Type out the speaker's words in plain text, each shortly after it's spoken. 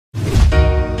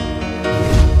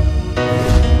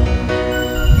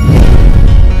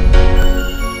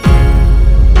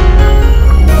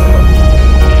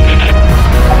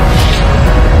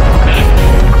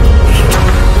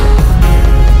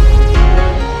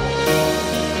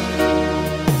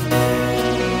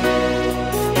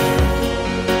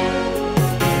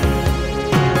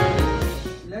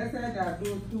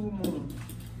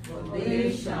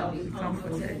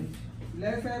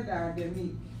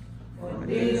for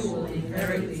they will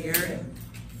inherit the earth.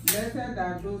 Blessed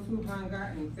are those who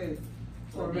hunger and thirst,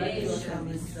 for they shall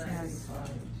be satisfied.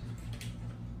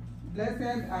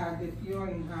 Blessed are the pure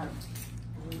in heart,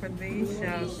 for they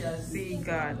shall see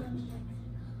God.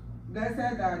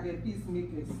 Blessed are the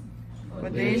peacemakers, for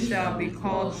they shall be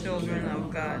called children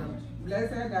of God.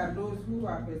 Blessed are those who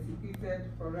are persecuted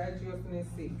for righteousness'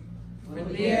 sake, for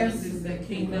theirs is the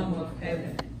kingdom of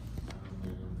heaven.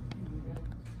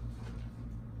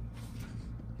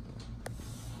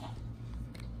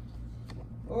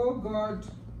 O God,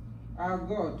 our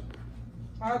God,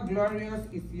 how glorious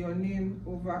is your name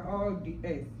over all the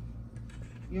earth.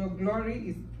 Your glory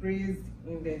is praised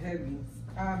in the heavens.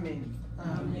 Amen.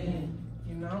 Amen.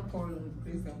 You now call on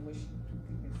praise and worship to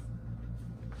be blessed.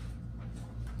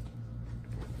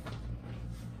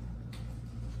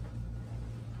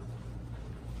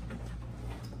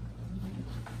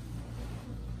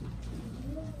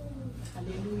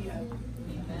 Hallelujah.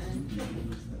 Amen.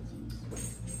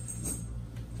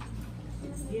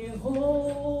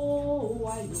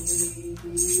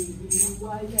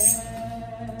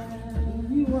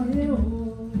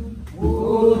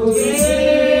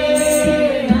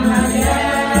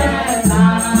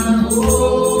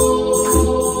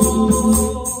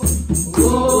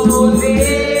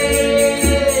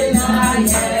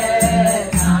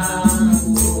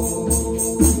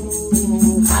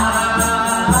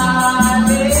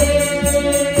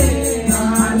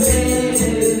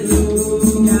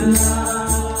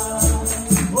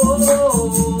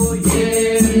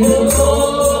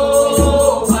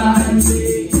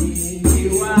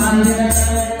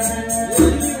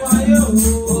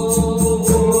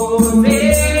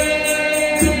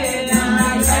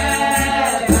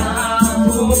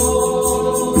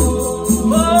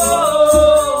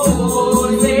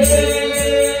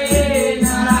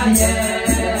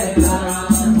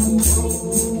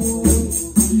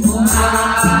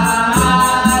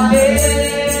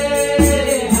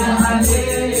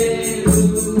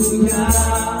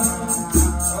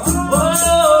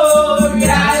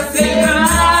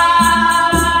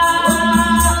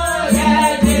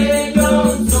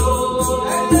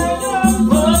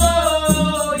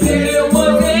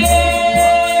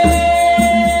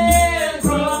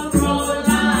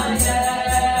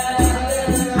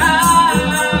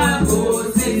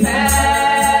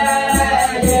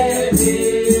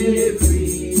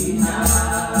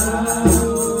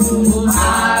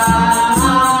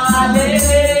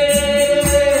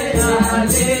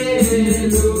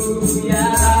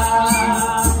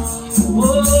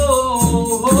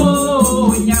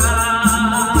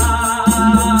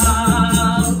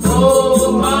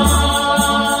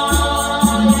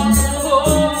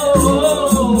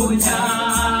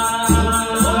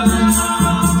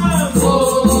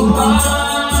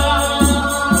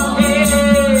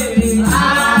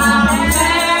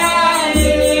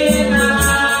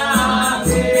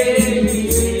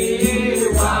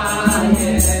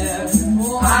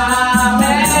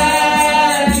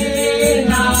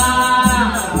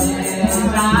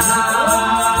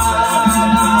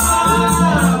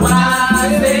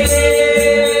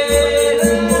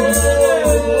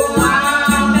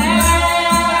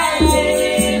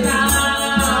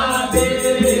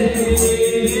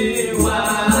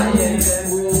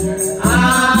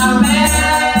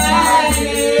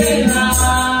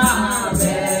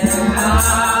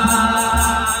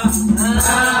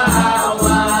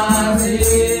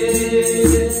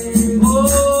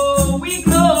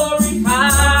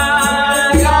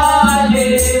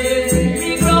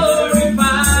 We glorify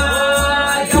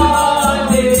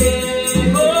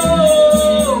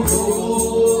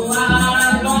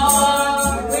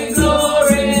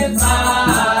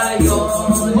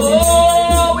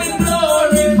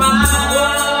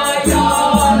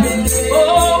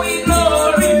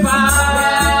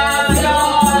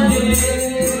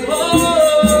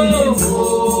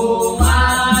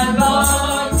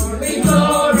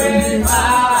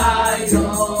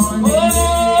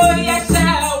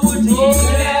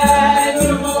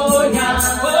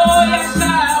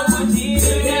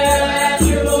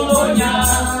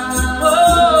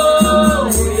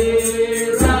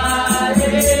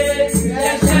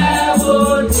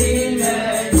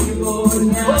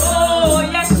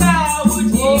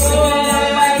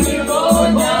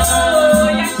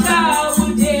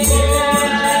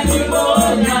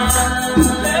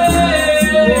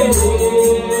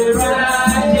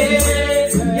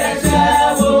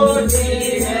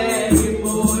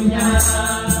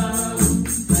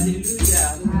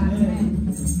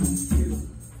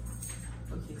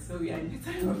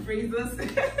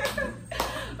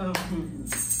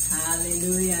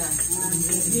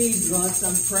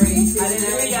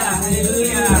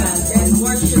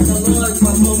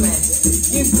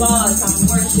God some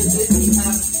worship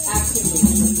this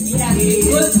afternoon. We have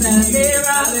good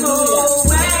miracle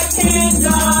working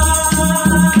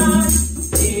God.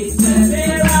 It's a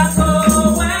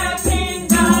miracle working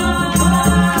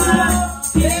God.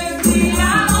 It's the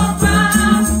Alpha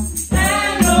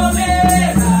and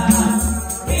Omega.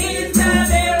 It's a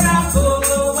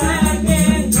miracle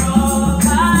working God.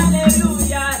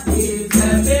 Hallelujah. It's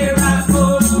a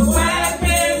miracle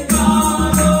working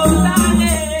God. Hosanna.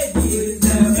 It's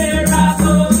a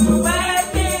miracle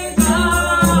working God.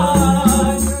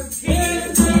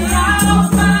 It's the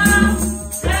Alpha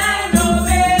and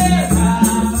Omega.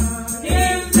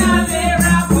 It's a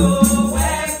miracle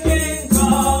working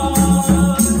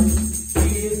God.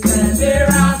 It's a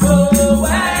miracle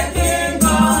working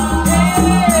God.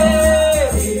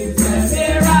 It's a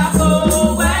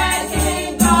miracle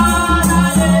working God.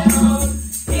 Hallelujah.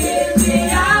 It's the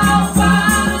Alpha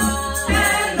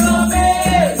and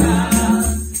Omega.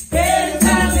 It's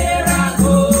a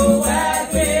miracle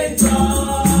working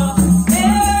God.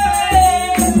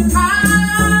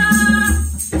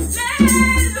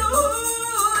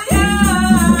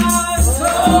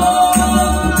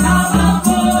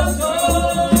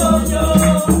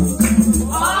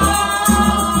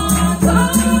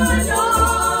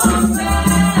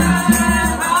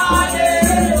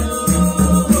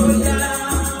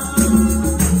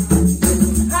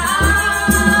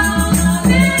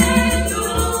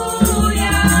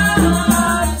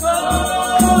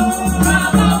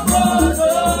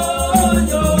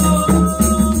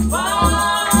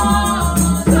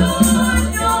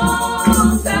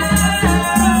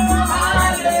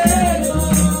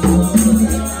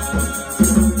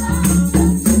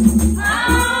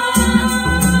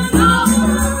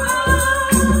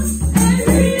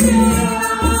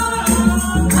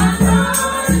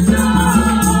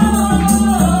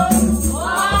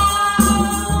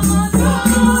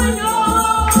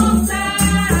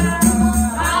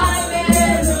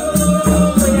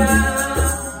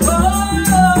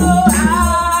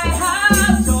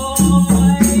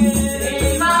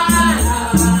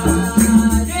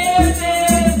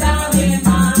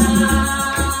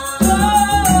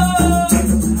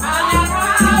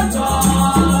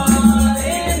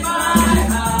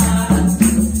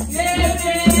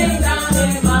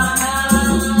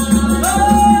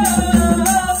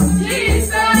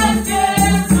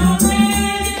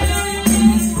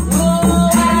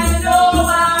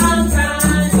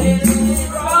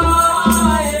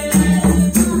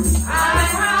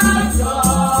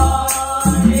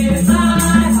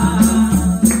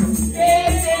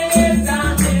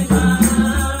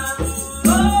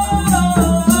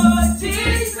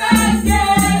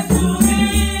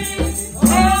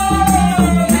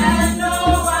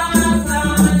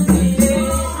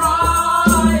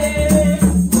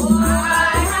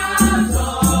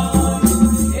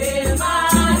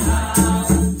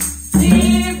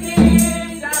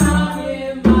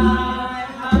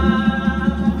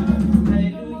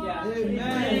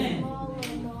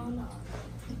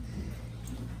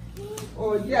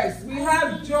 Oh yes, we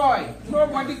have joy.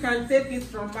 Nobody can take it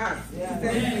from us.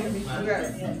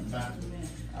 Yes.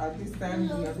 At this time,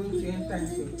 we are going to enter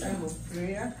into a time of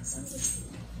prayer.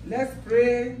 Let's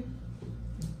pray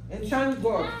and thank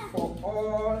God for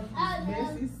all His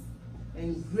mercies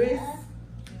and grace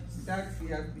that He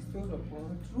has bestowed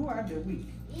upon us throughout the week.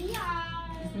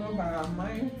 It's not by our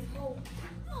mind,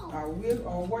 our will,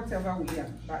 or whatever we are,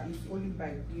 but it's only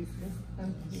by grace. Let's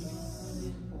thank Him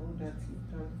for all that He's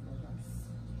done for us.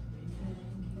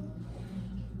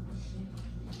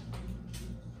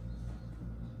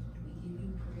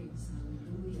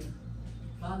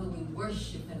 Father, we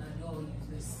worship and adore you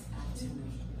this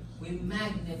afternoon. We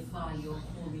magnify your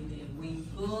holy name. We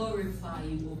glorify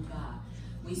you, O God.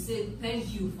 We say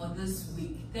thank you for this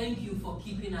week. Thank you for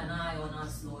keeping an eye on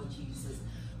us, Lord Jesus.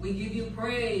 We give you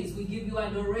praise. We give you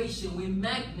adoration. We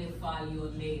magnify your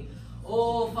name.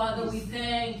 Oh, Father, we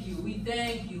thank you. We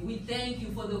thank you. We thank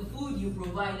you for the food you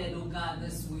provided, oh God,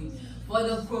 this week. For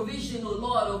the provision, oh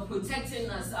Lord, of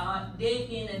protecting us day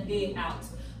in and day out.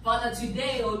 Father,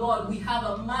 today, oh Lord, we have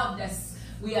a mouth that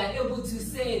we are able to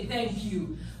say thank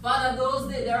you. Father, those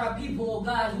days there are people, oh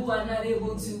God, who are not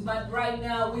able to, but right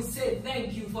now we say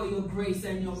thank you for your grace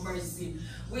and your mercy.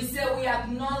 We say we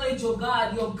acknowledge, oh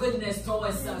God, your goodness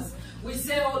towards us. We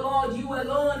say, oh Lord, you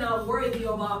alone are worthy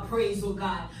of our praise, oh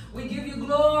God. We give you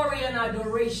glory and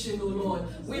adoration, O Lord.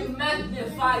 We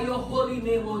magnify your holy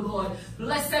name, O Lord.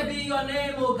 Blessed be your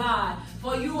name, O God.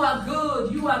 For you are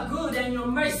good, and your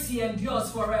mercy endures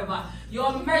forever.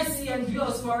 Your mercy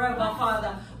endures forever,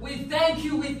 Father. We thank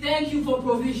you for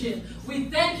provision. We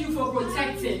thank you for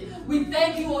protecting anointed. We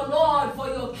thank you, O Lord, for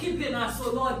your keeping us,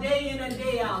 O Lord, day in and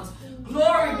day out.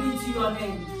 Glory be to your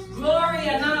name. Glory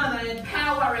and honor and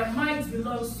power and might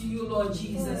belongs to you, Lord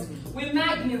Jesus. We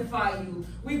magnify you.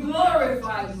 We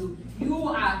glorify you. You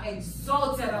are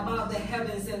exalted above the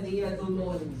heavens and the earth, O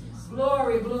Lord.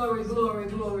 Glory, glory, glory,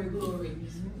 glory, glory.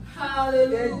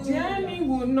 Hallelujah. The journey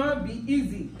will not be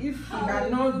easy if he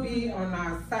had not been on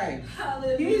our side.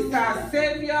 He is our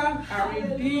Savior, our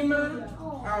Redeemer,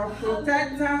 our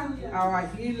Protector, our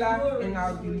Healer, and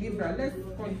our Deliverer. Let's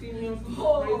continue to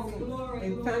praise Him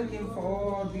and thank Him for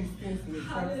all these things He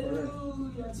has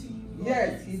done for us.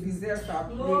 Yes, He deserves our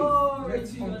praise.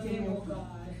 Let's continue to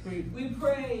praise. We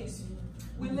praise you.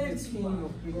 We lift you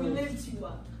up. We lift you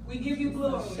up. We give you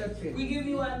glory. We give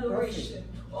you adoration.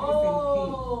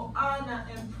 Oh, honor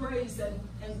and praise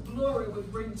and glory we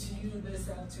bring to you this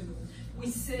afternoon. We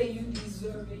say you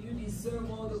deserve it. You deserve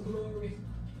all the glory.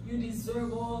 You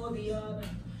deserve all the honor.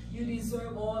 You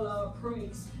deserve all our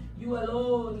praise. You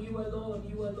alone, you alone,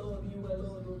 you alone, you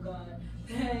alone, oh God.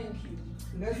 Thank you.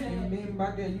 Let's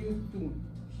remember the youth too,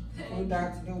 so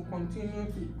that they will continue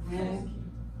to grow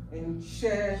and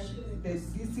share the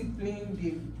discipline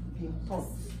they've been taught.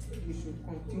 We should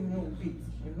continue with it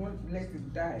and not let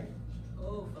it die.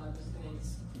 Oh, Father,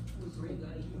 thanks. We bring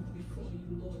our youth before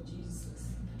you, Lord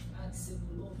Jesus. Asking,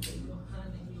 Lord, for your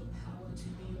hand and your power to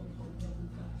be upon them,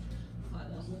 God.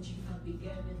 Father, what you have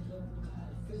begun in them, God,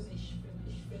 finish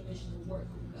the work,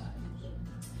 oh God.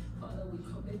 Father, we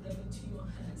commit them into your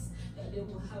hands, that they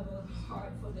will have a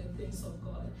heart for the things of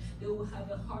God. They will have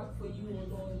a heart for you,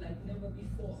 O Lord, like never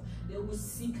before. They will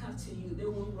seek after you. They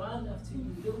will run after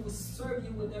you. They will serve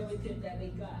you with everything that they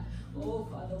got. Oh,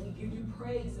 Father, we give you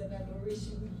praise and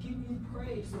adoration. We give you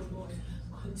praise, O Lord.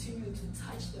 Continue to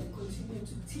touch them. Continue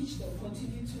to teach them.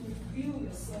 Continue to reveal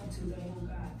yourself to them, oh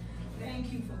God.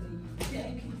 Thank you for the youth.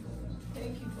 Thank you for them.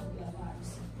 Thank you for their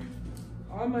lives.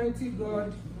 Almighty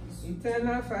God,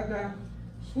 eternal Father,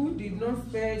 who did not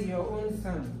spare your own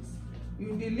Son,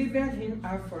 you delivered him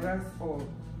up for us all.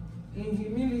 In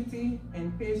humility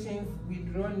and patience, we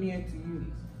draw near to you.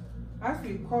 As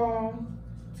we call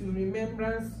to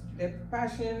remembrance the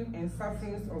passion and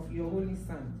sufferings of your Holy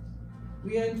Son,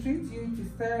 we entreat you to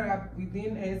stir up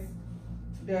within us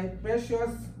the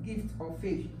precious gift of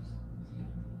faith.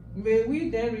 May we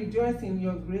then rejoice in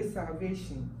your great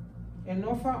salvation and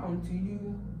offer unto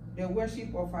you the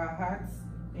worship of our hearts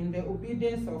and the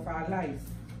obedience of our lives,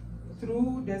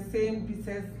 through the same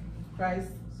Jesus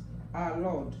Christ our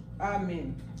Lord.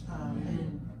 Amen.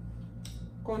 Amen.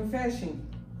 Confession.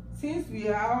 Since we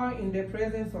are all in the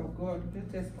presence of God,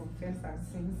 let us confess our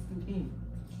sins to him.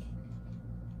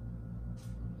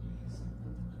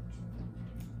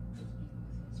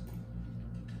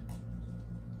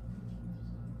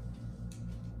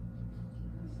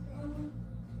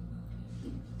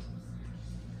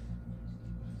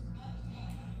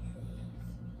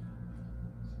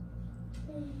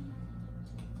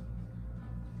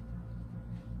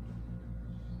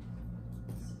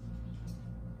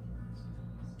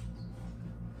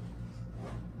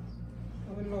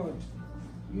 Oh Lord,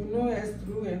 you know us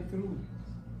through and through.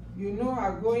 You know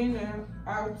our going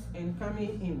out and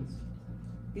coming in.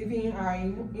 Even our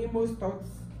inmost thoughts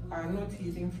are not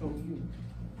hidden from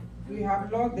you. We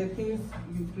have loved the things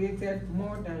you created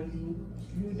more than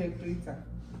you the creator.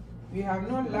 We have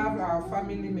not loved our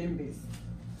family members,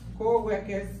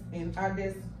 co-workers, and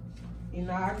others in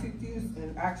our attitudes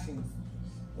and actions.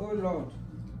 Oh Lord,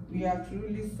 we are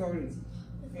truly sorry,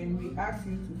 and we ask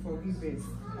you to forgive us.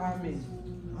 Amen.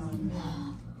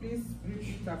 Amen. Please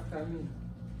repeat after me.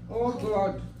 Oh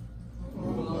God,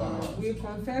 we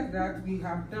confess that we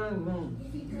have done wrong.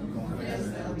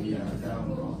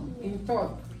 In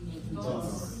thought,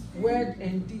 word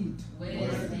and deed.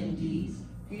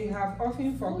 We have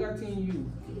often forgotten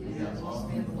you.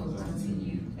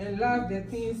 And love the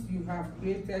things you have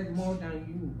created more than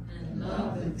you.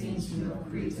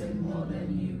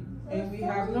 And we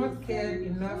have not cared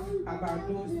enough about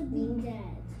those who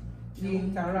we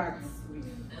interact with.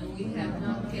 And we have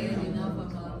not cared enough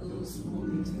about those who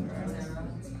interact.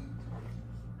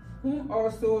 Whom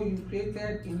also you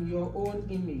created in your own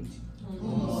image.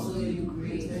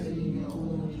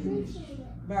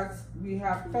 But we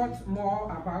have thought more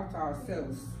about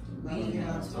ourselves.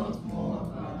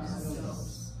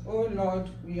 Oh Lord,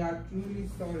 we are truly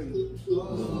sorry.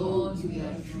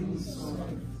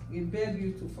 We beg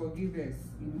you to forgive us.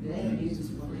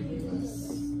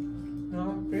 Now,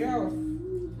 prayer of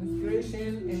inspiration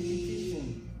and petition.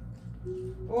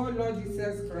 Oh Lord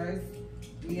Jesus Christ,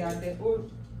 you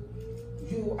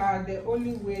are the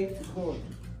only way to God.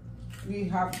 We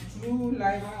have true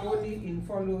life only in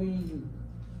following you.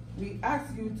 We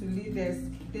ask you to lead us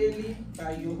daily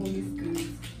by your Holy Spirit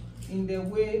in the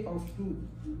way of truth,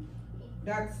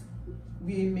 that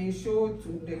we may show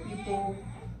to the people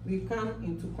we come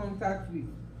into contact with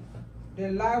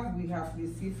the love we have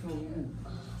received from you.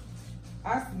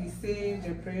 As we say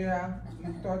the prayer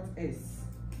you taught us.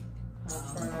 Our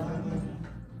Father,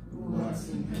 who art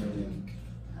in heaven,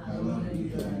 hallowed be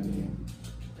thy name.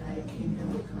 Thy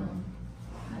kingdom come,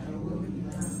 thy will be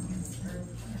done on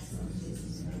earth as it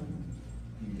is in heaven.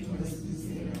 Give us this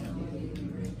day our daily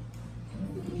bread, and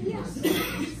forgive us our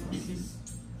trespasses,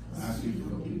 as we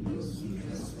forgive those who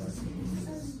trespass against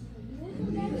us. And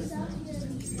lead us not into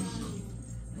temptation,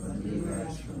 but deliver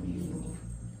us from evil.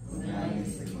 For thine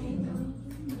is the kingdom,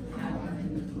 the power, and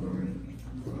the glory,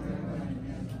 forever and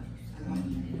ever.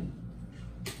 Amen.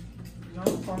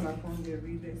 now call upon the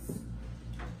readers.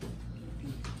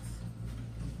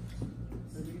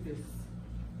 The readers.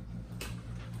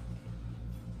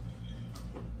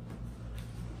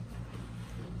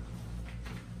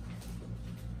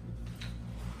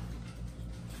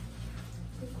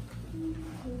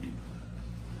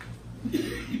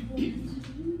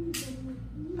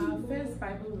 Our first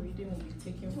Bible reading will be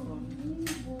taken from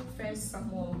 1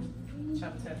 Samuel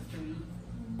chapter 3,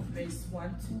 verse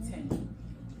 1 to 10.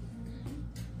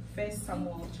 1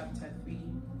 Samuel chapter 3,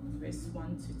 verse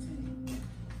 1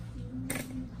 to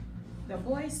 10. The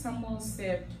boy Samuel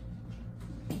served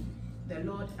the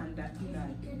Lord under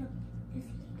Eli.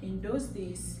 In those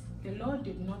days, the Lord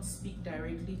did not speak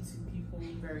directly to people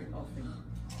very often.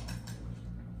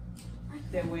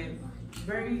 There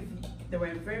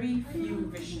were very few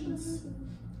visions.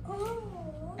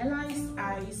 Eli's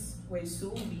eyes were so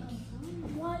weak,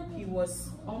 he was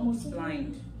almost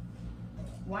blind.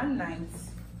 One night,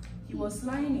 he was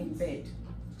lying in bed.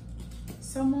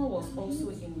 Samuel was also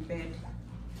in bed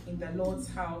in the Lord's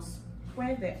house,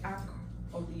 where the ark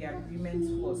of the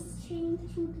agreement was.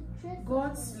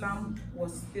 God's lamp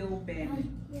was still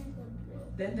burning.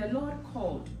 Then the Lord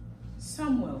called,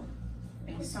 "Samuel,"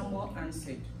 and Samuel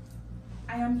answered,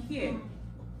 "I am here."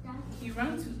 He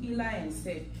ran to Eli and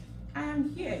said, "I am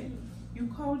here. You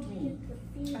called me."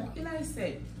 But Eli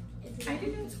said, "I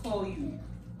didn't call you.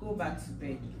 Go back to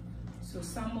bed." So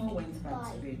Samuel went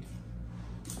back to bed.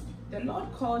 The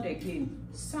Lord called again,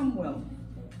 "Samuel."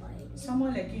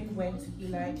 Samuel again went to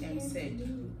Eli and said,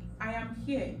 "I am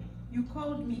here. You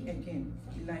called me again."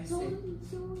 Eli said,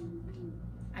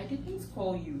 "I didn't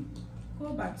call you.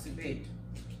 Go back to bed."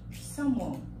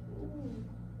 Samuel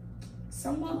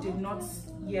did not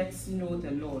yet know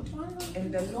the Lord,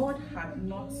 and the Lord had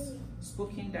not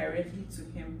spoken directly to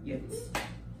him yet.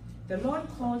 The Lord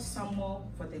called Samuel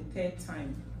for the third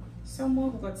time.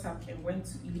 Samuel got up and went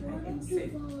to Eli and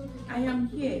said, "I am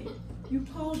here. You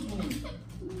called me."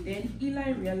 Then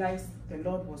Eli realized the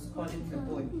Lord was calling the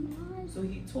boy. So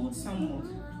he told Samuel,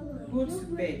 "Go to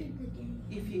bed.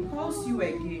 If he calls you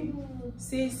again,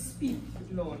 say, 'Speak,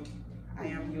 Lord. I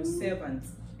am your servant,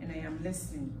 and I am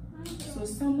listening.'" So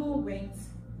Samuel went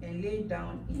and lay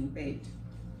down in bed.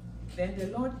 Then the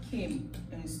Lord came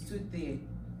and stood there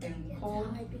and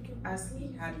called as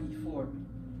he had before,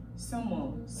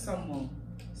 "Samuel, Samuel."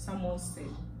 Samuel said,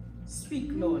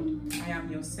 "Speak, Lord. I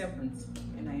am your servant,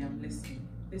 and I am listening."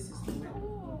 This is the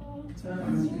word.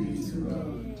 Thanks be to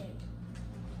God.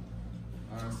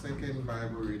 Our second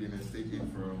Bible reading is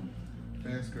taken from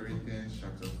 1 Corinthians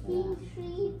chapter 4,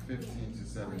 15 to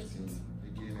 17.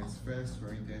 Again, it's 1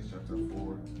 Corinthians chapter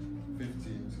 4,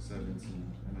 15 to 17.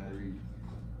 And I read,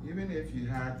 "Even if you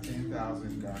had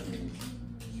 10,000 guardians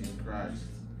in Christ,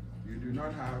 you do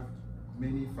not have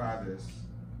many fathers,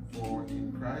 for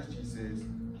in Christ Jesus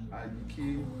I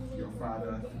became your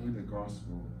father through the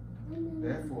gospel.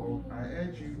 Therefore, I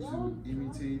urge you to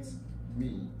imitate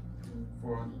me.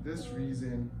 For this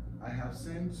reason, I have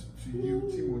sent to you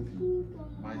Timothy,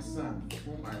 my son,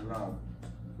 whom I love,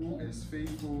 who is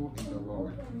faithful in the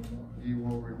Lord. He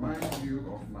will remind you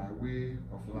of my way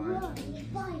of life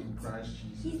in Christ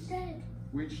Jesus,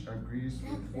 which agrees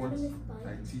with what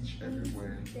I teach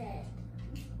everywhere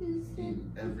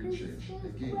in every church.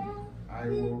 Again, he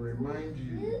will remind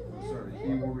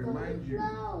you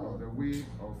of the way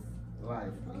of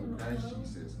life in Christ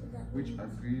Jesus, which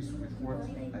agrees with what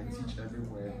I teach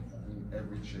everywhere in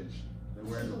every church." The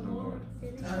word of the Lord.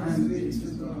 Thanks be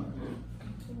to God.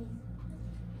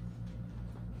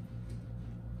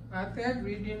 Our third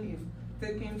reading is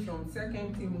taken from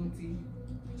 2 Timothy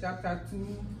chapter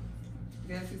 2,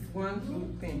 verses 1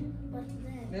 through 10.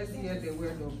 Let's hear the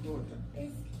word of God.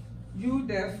 "You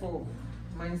therefore,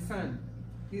 my son,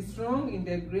 be strong in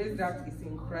the grace that is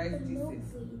in Christ Jesus.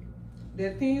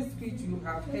 the things which you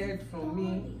have heard from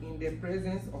me in the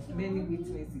presence of many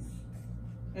witnesses.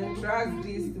 Entrust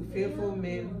this to faithful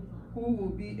men who will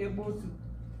be able to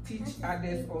teach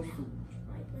others also.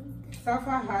 Suffer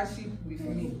hardship with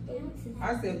me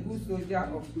as a good soldier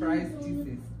of Christ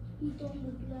Jesus.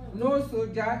 No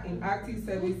soldier in active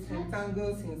service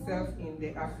entangles himself in the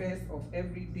affairs of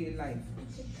everyday life,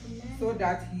 so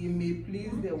that he may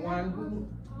please the one who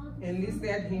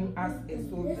enlisted him as a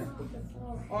soldier.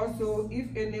 Also,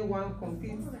 if anyone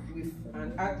competes with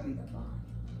an athlete,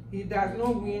 he does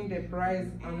not win the prize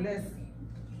unless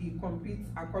he competes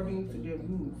according to the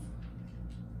rules.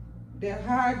 The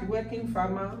hard-working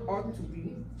farmer ought to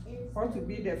be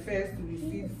the first to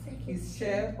receive his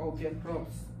share of the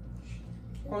crops.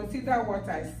 Consider what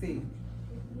I say,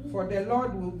 for the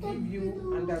Lord will give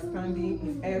you understanding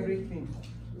in everything.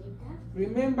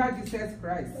 Remember Jesus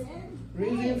Christ,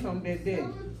 risen from the dead,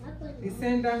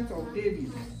 descendant of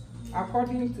David,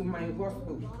 according to my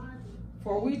gospel,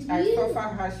 for which I suffer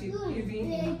hardship,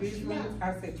 even imprisonment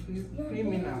as a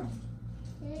criminal.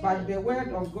 But the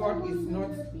word of God is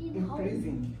not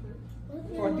imprisoned.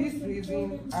 For this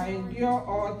reason, I endure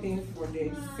all things for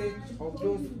the sake of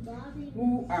those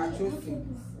who are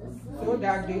chosen, so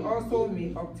that they also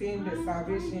may obtain the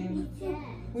salvation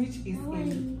which is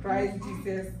in Christ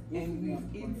Jesus and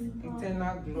with its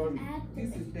eternal glory.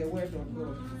 This is the word of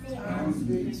God. Thanks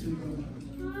be to you.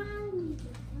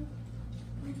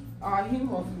 Our hymn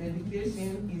of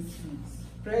meditation is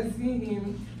Praising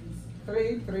Hymn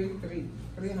 333.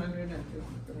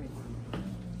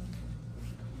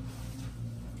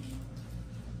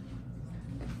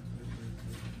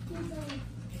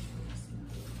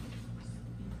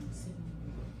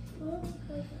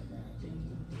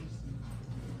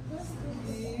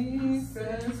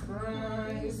 Jesus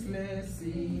Christ,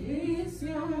 mercy is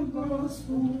your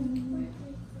gospel.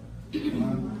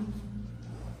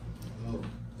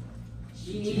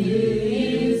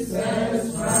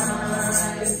 Jesus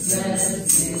Christ,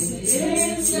 mercy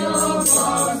is your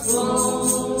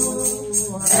gospel.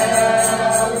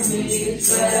 Help me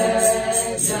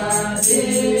treasure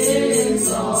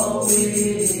this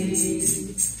always.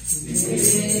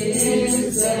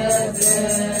 Is the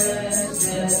best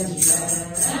and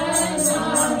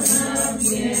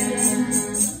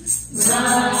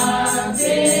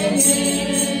nothing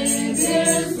in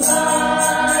this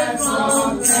life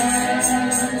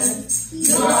compares.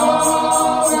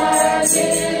 Your word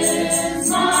is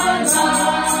my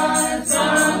life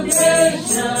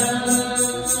foundation.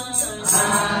 I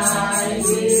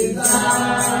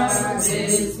desire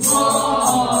this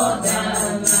more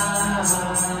than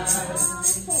life.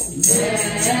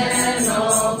 Then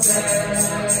of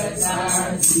earth I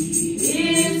see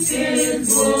it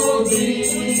is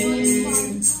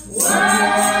moving.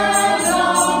 Word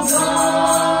of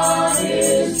God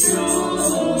is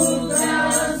truth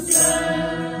and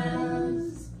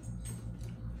stands.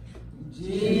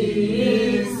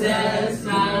 Jesus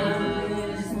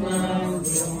Christ, my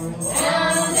Lord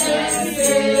and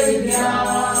Savior,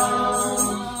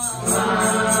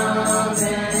 come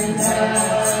and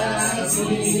help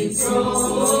me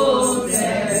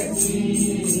protect me.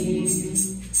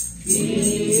 Be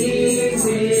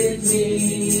with me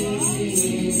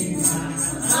in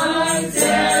my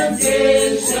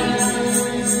temptation.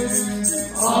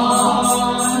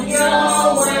 On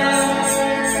your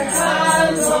word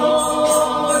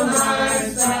alone I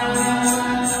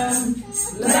stand.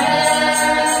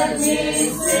 Let me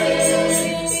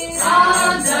sing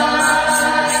and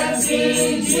die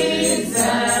in Jesus,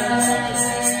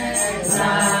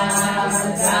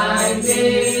 that I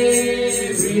may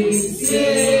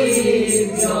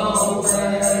receive your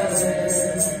word.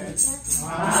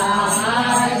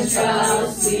 I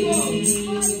shall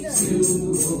seek to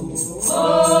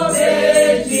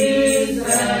obey Jesus.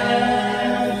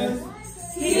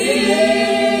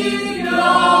 Keep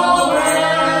your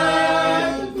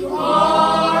word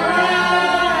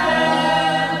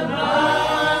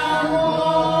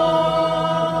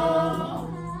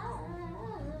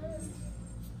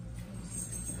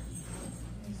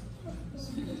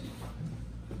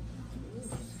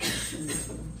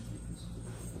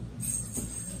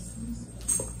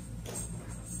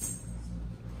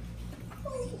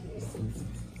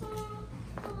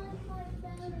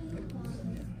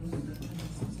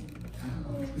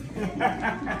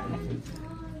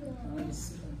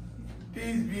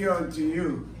Peace be unto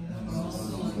you.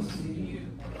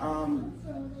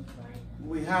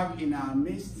 We have in our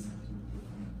midst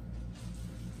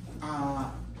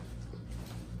our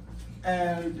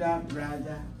elder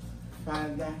brother,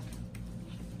 father,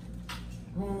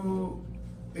 who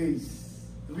is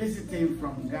visiting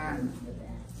from Ghana.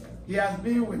 He has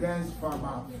been with us for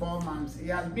about 4 months. He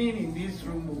has been in this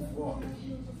room before,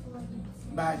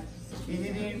 but he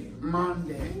didn't mount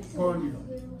the podium.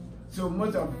 So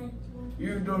most of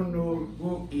you don't know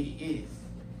who he is.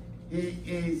 He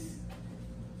is,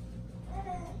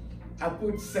 I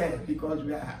put Sir because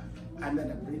we are under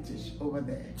the British over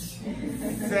there.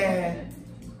 Sir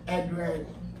Edward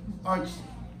Ochi.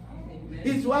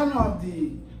 He's one of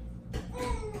the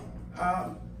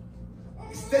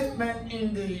statement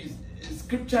in the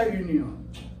Scripture Union.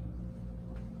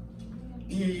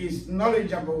 He is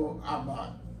knowledgeable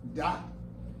about that,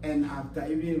 and after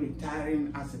even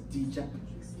retiring as a teacher,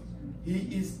 he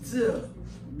is still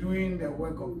doing the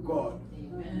work of God.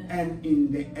 Amen. And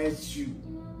in the SU.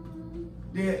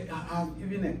 They have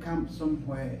even a camp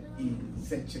somewhere in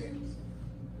Sechere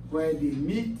where they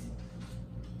meet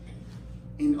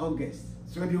in August.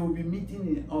 So they will be meeting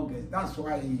in August. That's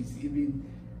why he's even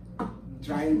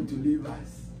trying to leave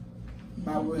us.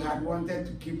 But we had wanted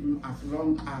to keep him as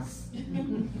long as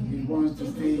he wants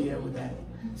to stay here with us.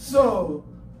 So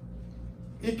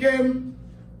he came.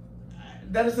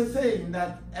 There is a saying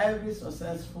that every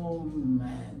successful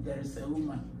man, there is a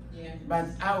woman. Yeah. But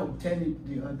I will turn it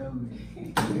the other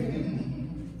way.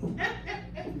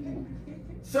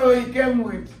 So he came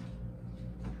with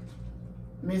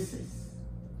Mrs.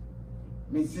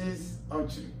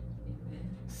 Ochi,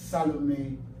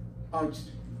 Salome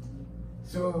Ochi.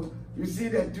 So you see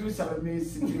the two Salomes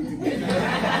sitting together.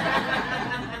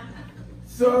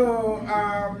 So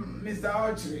Mr.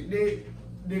 Ochi,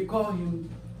 they call him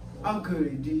Uncle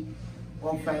Eddie,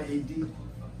 Ofa Eddie.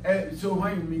 So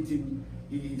when you meet him,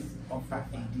 he is Ofa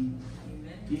Eddie.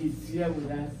 He is here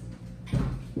with us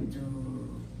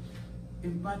to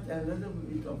impart a little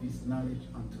bit of his knowledge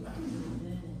onto us.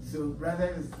 So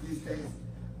brothers and sisters,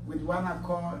 with one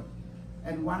accord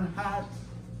and one heart,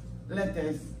 let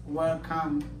us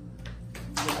welcome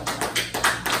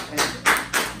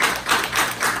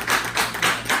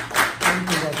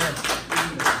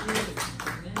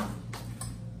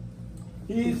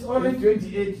He is only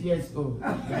 28 years old.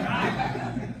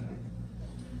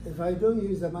 If I don't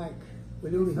use the mic,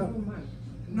 will you have a mic?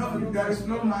 No, there is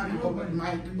no mic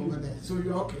over there, so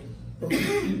you're okay.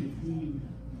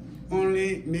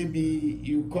 Only maybe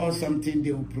you call something,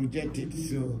 they will project it,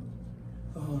 so.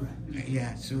 All right.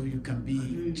 Yeah, so you can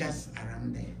be just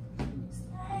around there.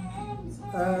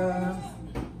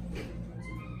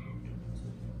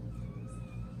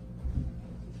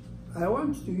 I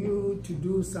want you to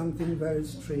do something very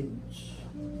strange.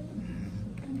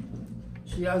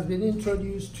 She has been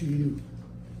introduced to you.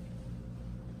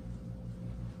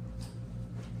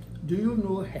 Do you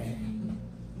know her?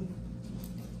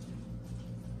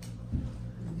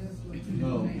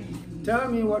 No. Tell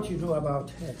me what you know about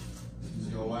her. She's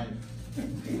your wife.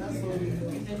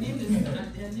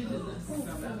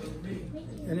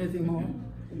 Anything more?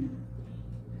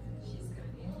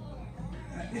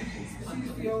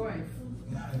 She's your wife.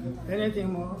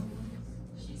 Anything more?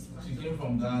 She came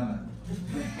from Ghana.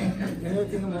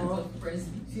 Anything more?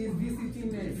 She's visiting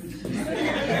us.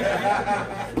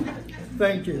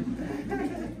 Thank you.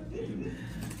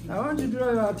 I want to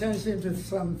draw your attention to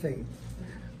something.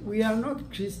 We are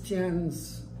not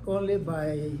Christians only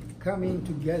by coming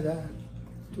together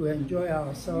to enjoy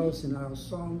ourselves in our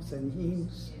songs and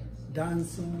hymns,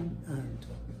 dancing, and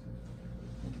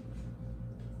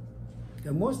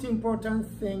the most important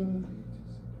thing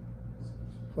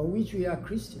for which we are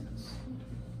Christians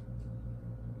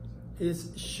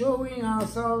is showing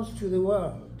ourselves to the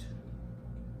world,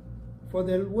 for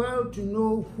the world to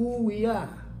know who we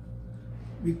are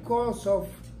because of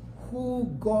who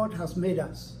God has made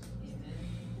us.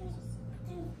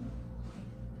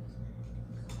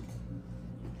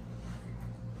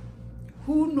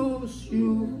 Who knows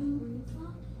you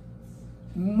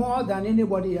more than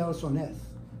anybody else on earth?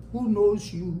 Who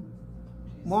knows you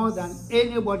more than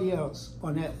anybody else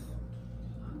on earth?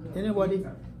 Anybody?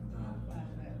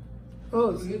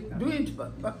 Oh, do it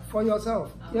for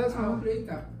yourself. Yes, Our no?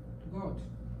 Creator, God.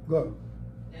 God.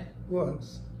 Yeah. Who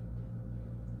else?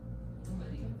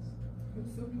 Nobody else.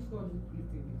 It's only God who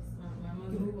created My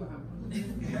mother.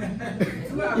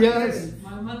 this. Yes.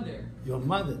 My mother. Your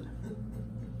mother.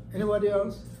 Anybody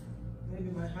else?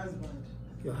 Maybe my husband.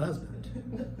 Your husband.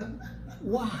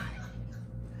 Why?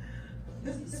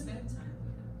 She spent time with her.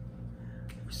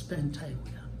 We spend time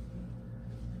with her.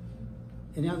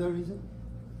 Any other reason?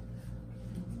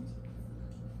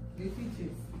 They teach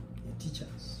us. They teach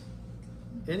us.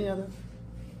 Any other?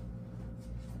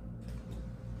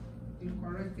 They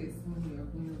correct us when we are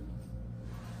going.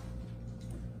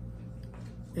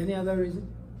 Any other reason?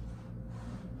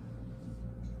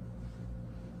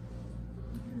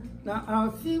 Now,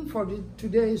 our theme for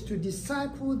today is to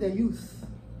disciple the youth,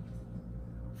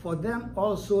 for them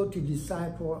also to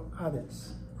disciple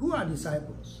others. Who are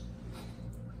disciples?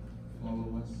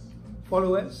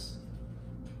 Followers.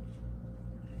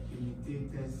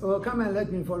 Imitators. Oh, come and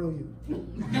let me follow you.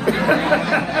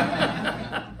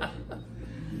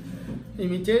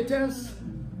 Imitators.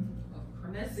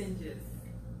 Messengers.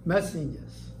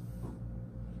 Messengers.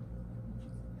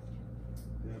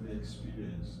 They have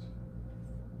experienced.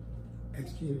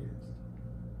 Experienced.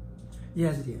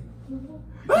 Yes, dear.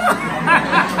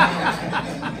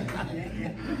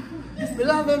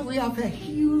 Beloved, we have a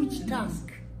huge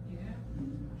task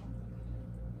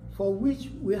for which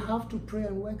we have to pray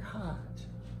and work hard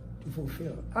to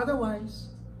fulfill. Otherwise,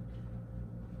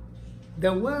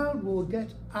 the world will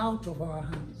get out of our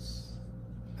hands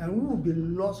and we will be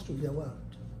lost to the world.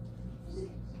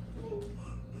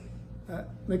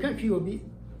 Make you be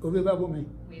woman.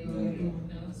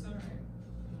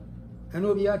 And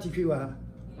will be at if you are.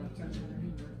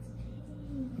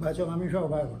 But I'm sure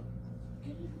Bible.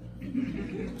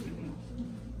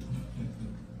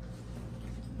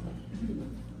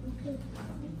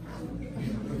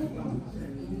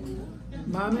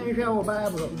 Mamma, your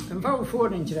Bible, and found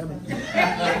 4 inches.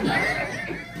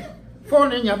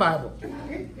 4 in your Bible.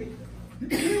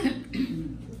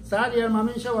 Sadia,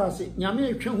 Mamma, show us it.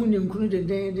 Yammy, who included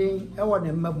day, I want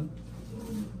a mum.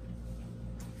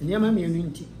 And Yammy,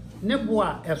 unity.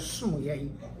 Nebua, a sum, yea.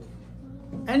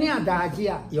 Any other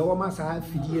idea, your must have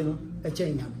Fidiano, a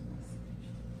chain.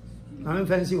 I'm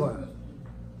fancy one.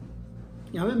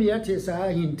 Yammy, I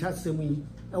say, in Tassimi,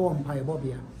 I want by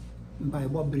Bobbia, by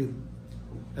Bob Blue.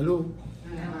 Hello?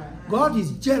 God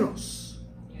is jealous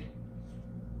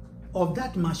of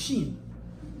that machine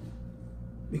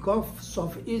because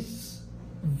of its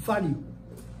value.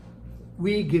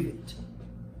 We give it.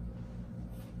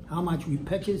 How much we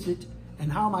purchase it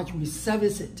and how much we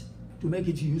service it to make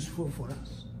it useful for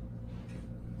us.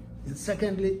 And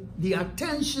secondly, the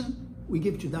attention we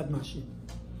give to that machine.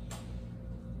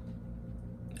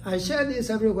 I share this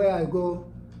everywhere I go.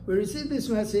 We received this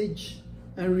message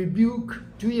and rebuke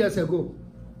 2 years ago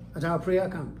at our prayer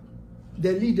camp.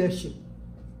 The leadership.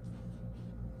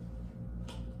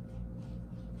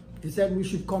 He said we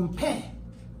should compare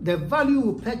the value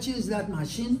we purchase that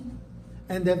machine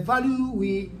and the value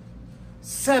we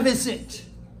service it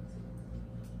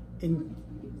in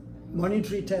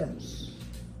monetary terms.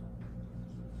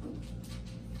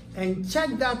 And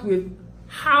check that with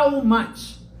how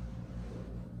much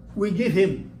we give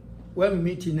him when we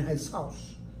meet in his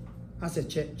house as a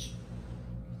church.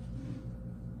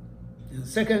 And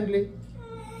secondly,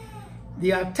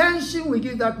 the attention we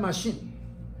give that machine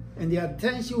and the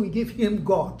attention we give him,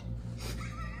 God,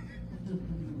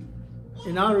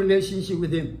 in our relationship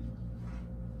with him,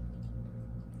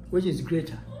 which is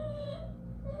greater,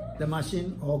 the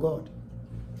machine or God?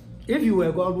 If you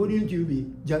were God, wouldn't you be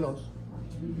jealous?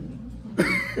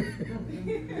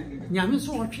 Nyame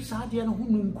so watch sadia no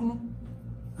hunu nkunu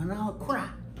ana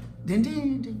akora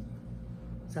dendende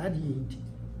sadia nti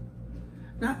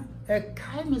na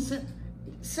kai me se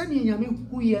ni nyame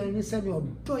huye ne se ni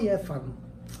odo ye fa no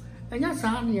enya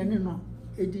saa ne ne no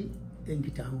edi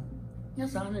enkita ho nya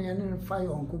saa ne ne fa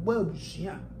yo nko ba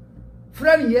abusua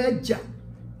friend ye agya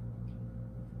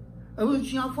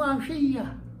abusua fo ahwe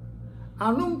ya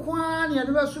anu nko a ne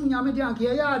de basum nyame de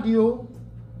anke ya ade o.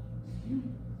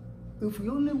 If we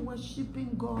only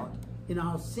worshiping God in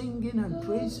our singing and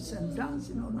praises and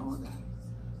dancing and all that,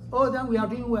 oh, then we are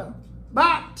doing well.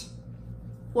 But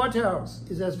what else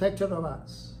is expected of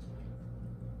us?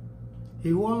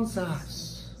 He wants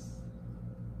us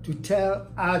to tell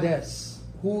others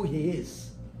who he is.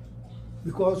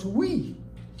 Because we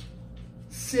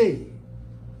say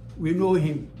we know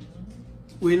him,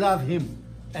 we love him,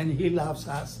 and he loves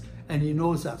us, and he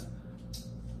knows us.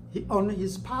 On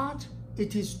his part,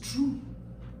 it is true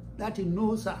that he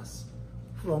knows us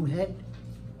from head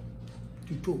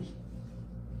to toe.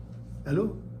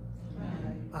 Hello?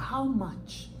 But how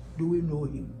much do we know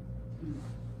him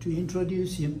to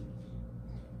introduce him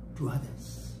to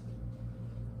others?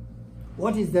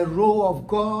 What is the role of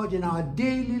God in our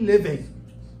daily living?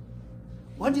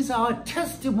 What is our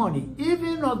testimony,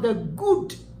 even of the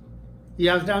good he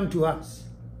has done to us?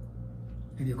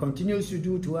 And he continues to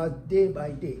do to us day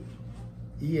by day,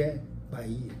 year by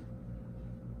year.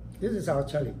 This is our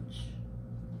challenge.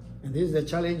 And this is the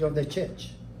challenge of the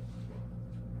church.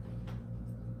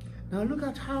 Now look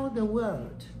at how the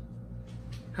world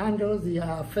handles their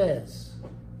affairs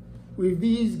with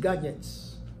these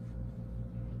gadgets.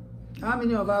 How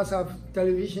many of us have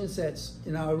television sets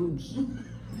in our rooms?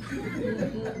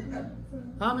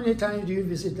 How many times do you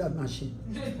visit that machine?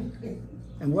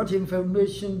 And what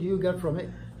information do you get from it?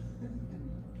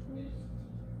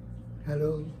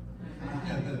 Hello?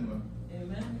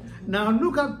 Amen. Now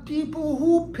look at people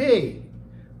who pay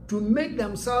to make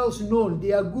themselves known,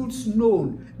 their goods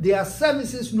known, their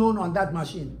services known on that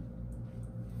machine.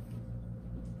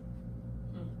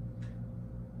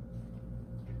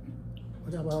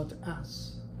 What about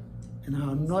us and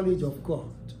our knowledge of God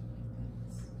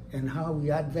and how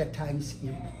we advertise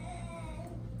Him?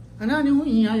 And I knew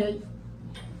Yami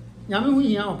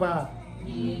Yapa,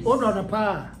 Oda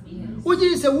Pa, which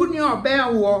is a wooden or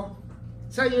bear war,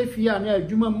 say if you are near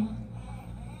Jumam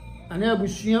and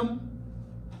Abusium.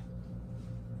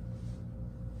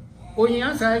 O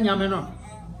yan sa nyame no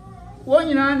wo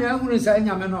nyina na ehunu sa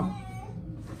nyame no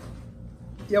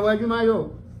ya wadwuma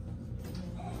yo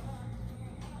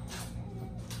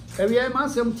ewie ma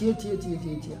sem tie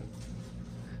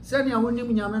se ne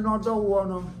wonim nyame no do wo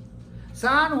no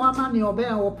sa no ama ne obe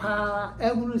wo pa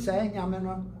ehunu sa nyame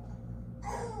no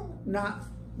na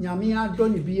nyame ado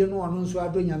ne bie no ono nso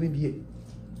ado nyame bie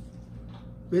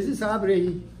bezi sa abre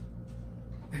yi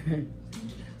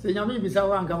se nyame bisa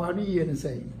wa nka wa no yie ne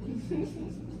sai.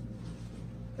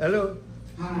 Hello?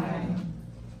 Hi.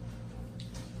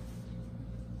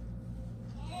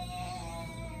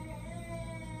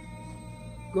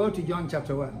 Go to John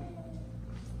chapter 1.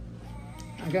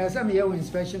 Okay, some here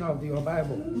inspection of your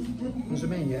Bible. What's the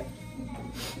mean yet?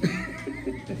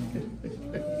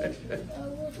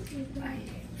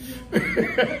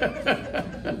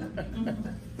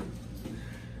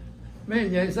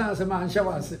 Man, yeah, sounds a man show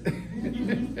us.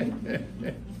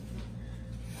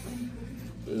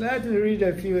 Let me read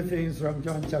a few things from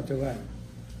John chapter 1.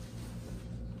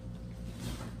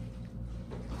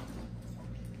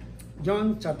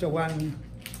 John chapter 1,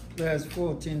 verse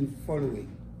 14 following.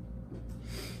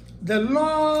 The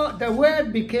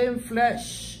Word became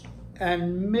flesh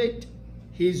and made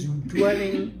His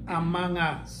dwelling among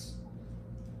us.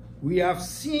 We have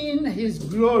seen His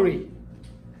glory,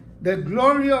 the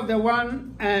glory of the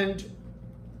one and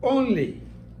only,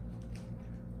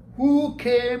 who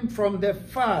came from the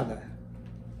Father,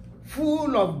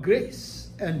 full of grace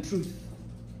and truth.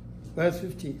 Verse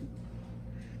 15.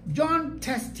 John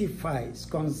testifies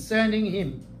concerning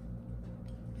Him.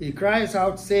 He cries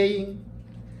out, saying,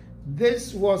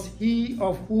 "This was He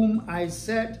of whom I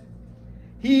said,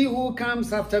 He who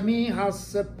comes after me has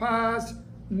surpassed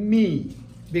me,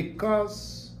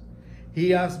 because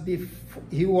he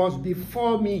was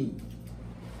before me.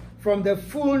 From the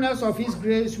fullness of His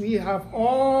grace we have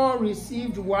all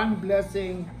received one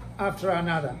blessing after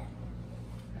another.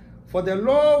 For the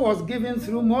law was given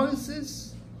through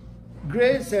Moses,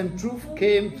 grace and truth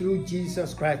came through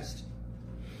Jesus Christ.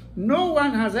 No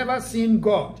one has ever seen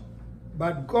God,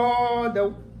 but God,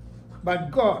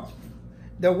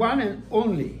 the one and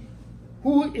only,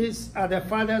 who is at the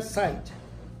Father's side,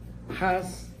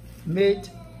 has made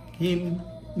Him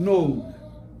known."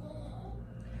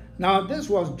 Now, this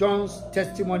was John's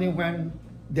testimony when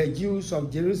the Jews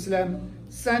of Jerusalem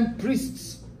sent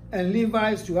priests and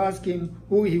Levites to ask him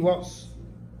who he was.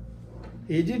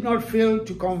 He did not fail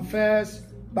to confess,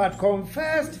 but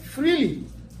confessed freely,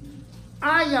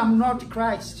 "I am not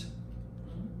Christ.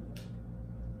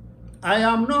 I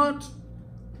am not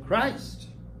Christ."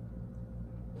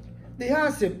 They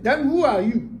asked him, "Then who are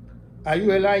you? Are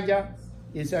you Elijah?"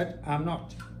 He said, "I'm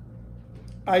not."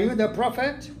 "Are you the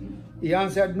prophet?" He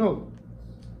answered, "No."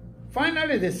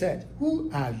 Finally they said, "Who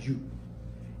are you?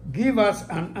 Give us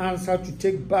an answer to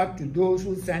take back to those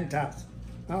who sent us."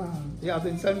 You have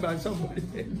been sent by somebody.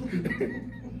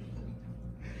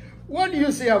 "What do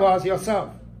you say about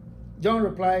yourself?" John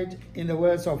replied in the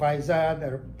words of Isaiah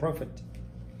the prophet,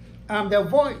 "I'm the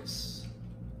voice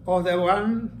of the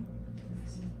one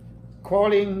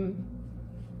calling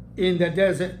in the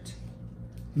desert,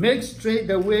 make straight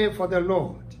the way for the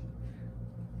Lord."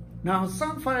 Now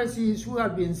some Pharisees who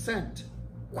had been sent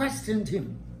questioned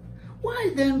him,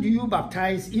 "Why then do you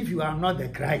baptize if you are not the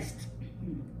Christ,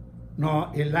 nor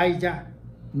Elijah,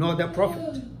 nor the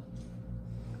prophet?"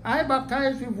 "I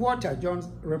baptize with water," John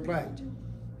replied,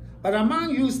 "but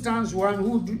among you stands one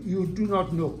who you do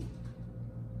not know.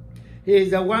 He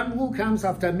is the one who comes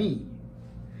after me,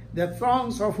 the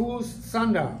thongs of whose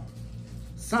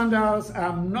sandals I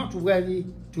am not worthy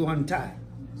to untie."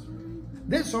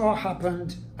 This all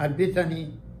happened at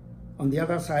Bethany on the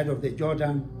other side of the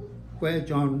Jordan, where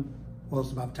John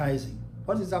was baptizing.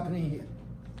 What is happening here?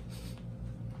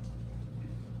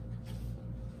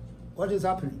 What is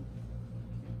happening?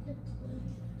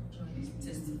 John is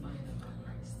testifying about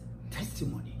Christ.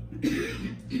 Testimony.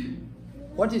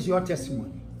 What is your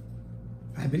testimony?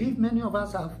 I believe many of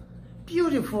us have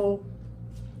beautiful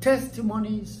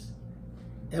testimonies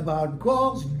about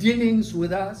God's dealings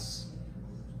with us.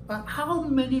 But how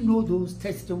many know those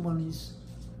testimonies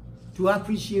to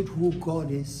appreciate who God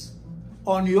is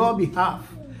on your behalf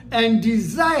and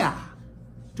desire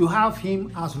to have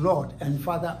Him as Lord and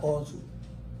Father also?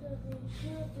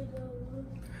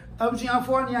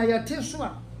 Abusuafoɔ ne ayɛte so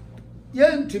a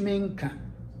yɛntumi nka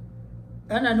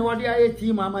ɛna ne wɔde ayɛ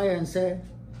tii mama yɛn sɛ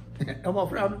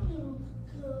ɛmɔfra no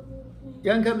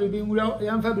yɛnka biribi nwura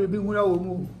yɛmfa biribi nwura wɔ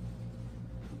mu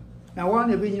na wɔn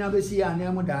na ebi nyina bɛsi yɛ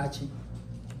anan mu daakye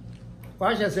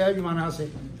wahyɛ sɛ adwuma no ase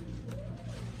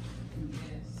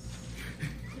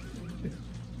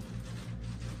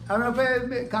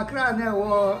anɔpɛ kakra na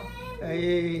ɛwɔ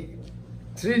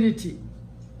Trinity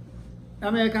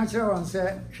na mɛka kyerɛ wɔn sɛ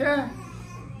hwɛ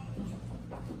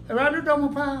Awurade dɔ mo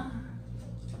paa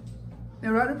na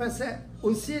Awurade pɛ sɛ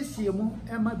osiesie mu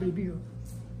ɛma biribi o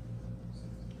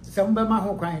sɛ mobɛma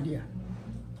ho kwan deɛ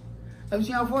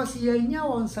abusuafoɔ sɛ yɛnya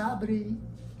wɔn saa bere yi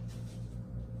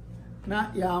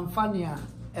na yɛamfa nea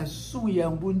ɛso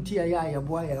yɛn bo nti a yɛ a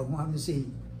yɛboa yɛn ho ano sɛ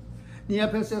yi ne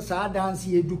yɛpɛ sɛ saa danse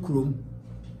yɛdu kurom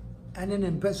ɛne ne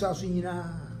mpɛ so aso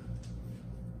nyinaa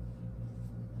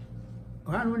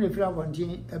ɔhano ne firi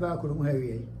abɔnten ɛbɛ kurom ha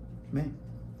awie me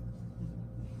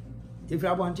ɛfiri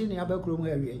abɔnten ne ɛbɛ kurom ha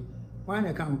awie wɔn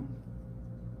na ka ho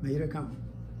mɛyere ka ho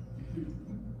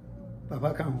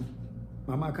papa ka ho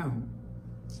mama ka ho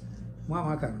mo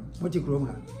amaka no mo ti kurom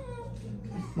ha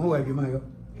mo wɔ adwuma yɔ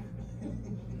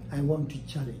I want to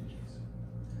challenge you.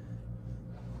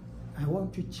 I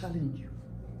want to challenge you.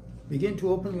 Begin to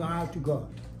open your heart to God.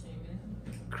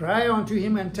 Cry unto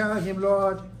Him and tell Him,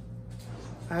 Lord,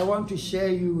 I want to share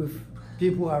you with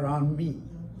people around me.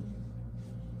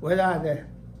 Whether the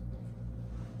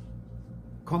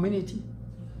community,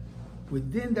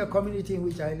 within the community in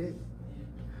which I live,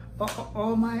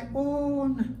 or my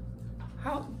own.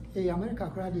 How? Hey,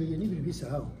 America, you need to be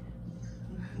so.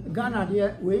 Ghana,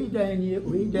 dear, way down here,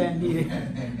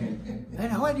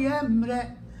 and what do you have?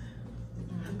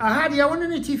 I had your one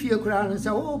in the TV crown and say,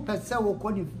 oh, Pesa will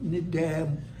call you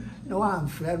damn. No, I'm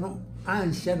Flano,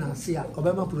 I'm Shanna, see,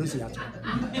 Obama Prussia.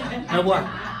 And what?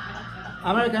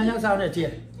 American, yes, out at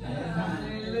here.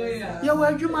 You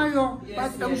were you, my own,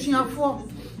 but I was here for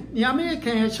the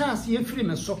American chance, you free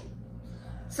me so.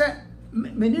 Say,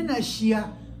 Menina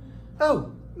Shia.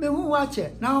 Oh, me who watch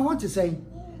it. Now I want to say,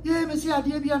 yeah, Missy, I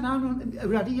did be an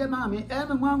Radia Mammy,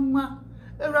 Emma,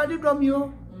 a Radi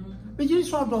Romeo. But you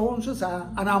saw the own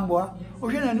Susa, an amboa,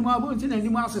 or any more bones in any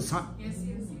master's son.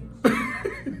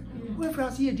 Where for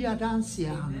us here, dear dance,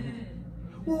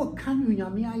 oh, can you,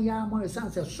 Yamia, my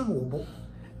son's a snowball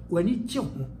when it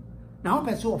children. Now,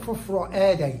 I saw for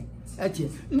air day. At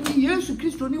you, years to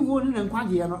Christo new warning and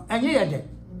Quadiano, and yet.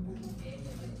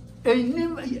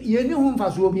 You knew whom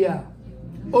was will be a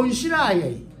on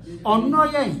Shirai, on no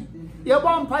yen, your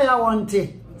vampire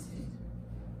wanted.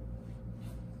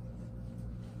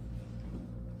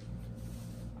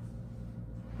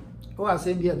 Oh, I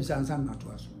send you a son not to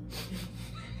us.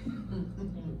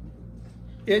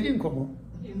 It didn't come on.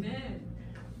 Amen.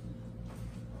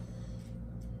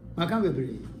 I can't be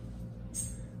brave.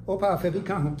 Opa, Fabi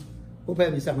come,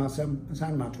 Opa, some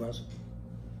son not to us.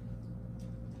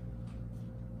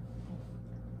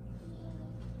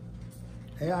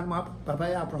 Hey, I'm up, Papa,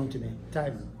 you are prompt to me.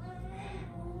 Time,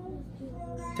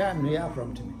 you are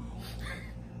prompt to me.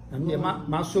 I'm the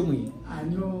Masumi. I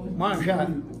know, Marsha.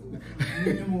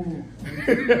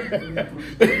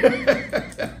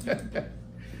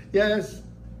 Yes,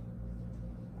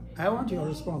 I want your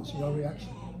response, your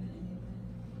reaction.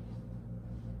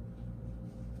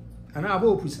 And I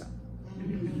will put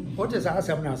what is our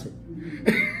seven? I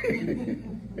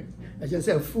just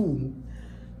said, fool.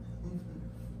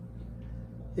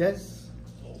 Yes.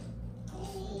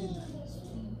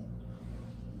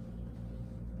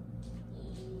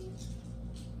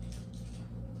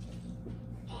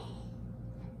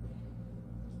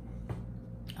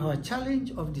 Our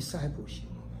challenge of discipleship.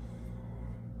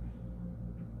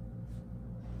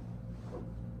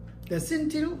 The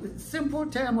simple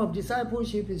term of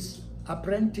discipleship is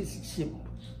apprenticeship.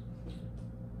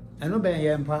 And obey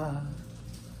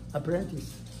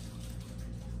apprentice.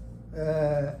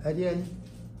 Again.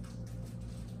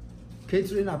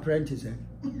 Catering apprentice,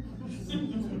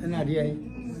 and a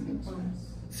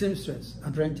seamstress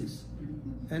apprentice,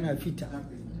 and a fitter,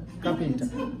 carpenter.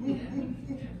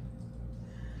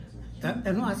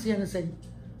 And no, I see anything.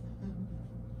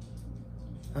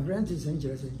 Apprentice, and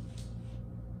just say,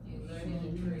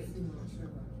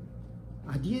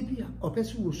 I dear be a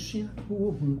person who share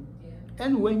who,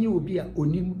 and when you will be a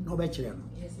onim no bachelor.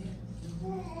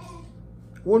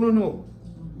 One no.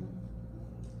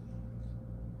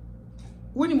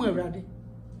 When you were ready,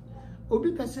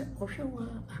 Obi Pessa, Oshawa,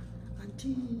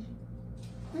 Auntie,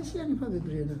 I see any public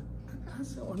brainer. I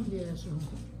saw on the air.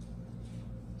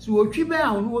 So, what you bear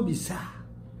on will be sad.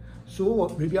 So,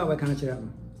 what maybe I can't tell.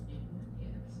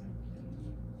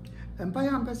 And by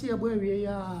Ampassia, where we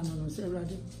are, no, say,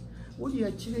 Raddy, would you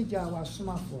actually jar was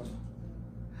smartphone?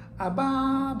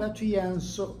 Aba battery and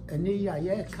so, and ye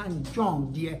can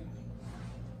John, dear.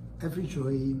 Every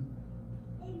joy.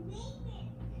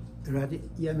 Raddy,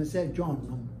 ye say John,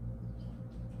 no.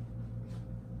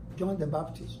 John the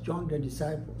Baptist, John the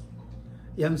disciple.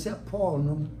 Ye say Paul,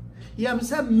 no. Ye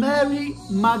say Mary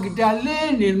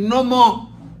Magdalene, no more.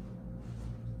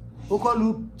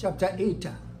 Luke chapter 8.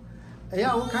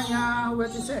 Ya ukanya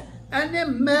what you say? And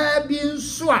then maybe in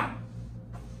swa.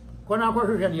 Kona kwa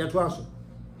shusha ni ya tuaso.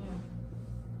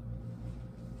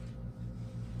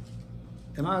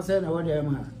 Ema say na wadi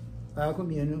ema. Ako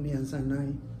mienu miensa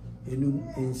nai. Enu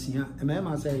ensia.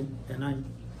 Ema say enai.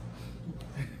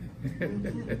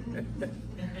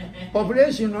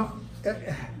 Population no.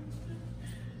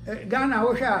 Ghana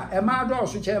osha ema do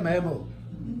so che ema emo.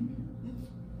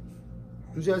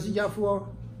 Nso asi jafo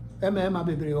ema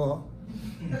bebre ho.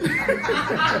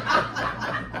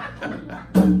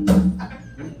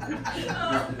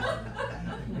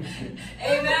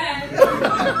 Amen.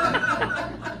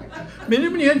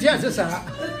 Minimum here, yes, sir.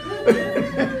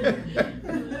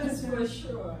 That's for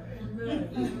sure.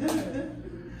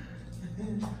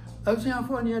 I was saying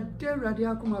for near dear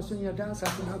Radiacuma, so your dance, I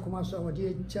can have so what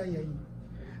dear Chay.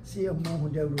 See a more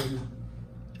with the room.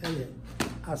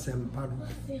 As I'm pardon.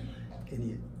 Can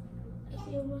you?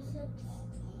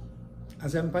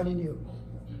 As I'm panning you.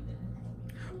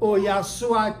 Oh,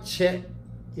 Yasua che,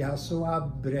 Yasua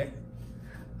bre.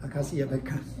 I can see a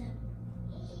beca.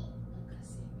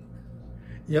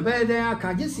 You better,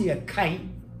 can you see a kite?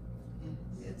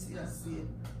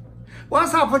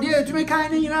 What's up for you to make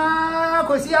kind of,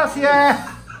 because yes,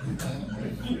 yeah.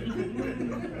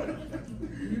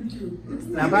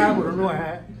 Now, I don't know.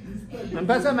 And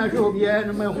Pastor Majo will be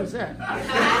no man who said,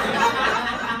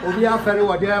 "Oh, we are very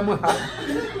what they are."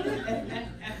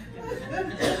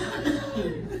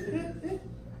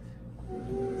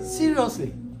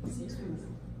 Seriously,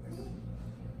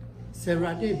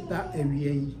 Sarah did that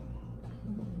area.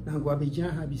 Now,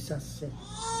 Guabijan had been said,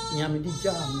 Yamidi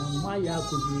Jam, my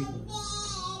Yakubri,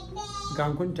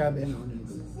 Gankunta Ben on it.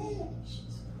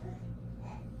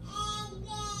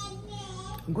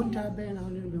 Gunta Ben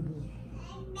on it.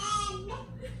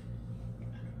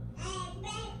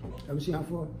 I was here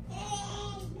for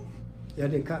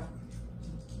Yadeka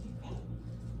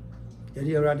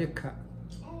Yadiradica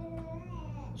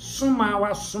Suma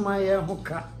was Sumaya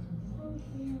Hoka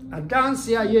a dance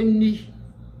ya yenni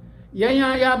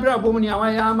Yaya Yabra Bumia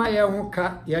Wayama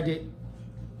Hoka Yadi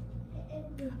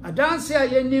a dance ya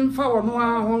yennim for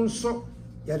Noa Honso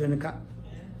Yadenka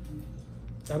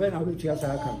Sabena which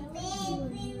Yasaka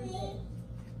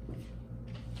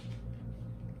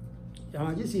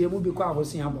Yamaji see a movie car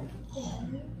was Siamo.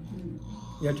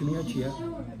 Yet to me a cheer.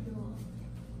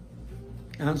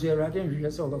 And so you're writing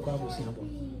just over car was Siamo.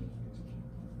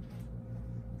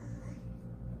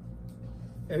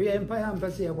 Every empire and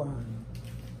Passia one.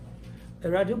 A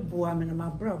radio boam and my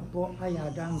brother, I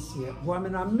dance here.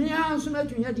 Woman, a mere so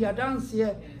much you had dance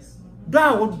here.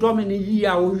 Thou would dominate ye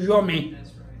or yomi.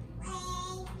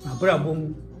 My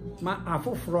brother, my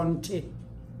apple fronted.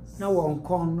 Now on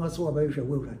corn, not so very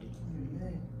sure.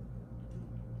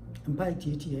 And by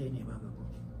TTA any mamma.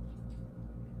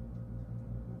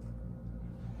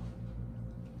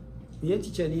 Yet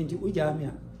teacher into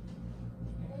Ujamia.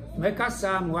 Make us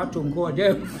some what to go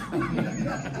there.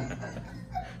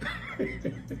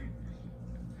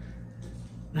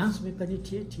 Now, me penny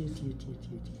tea.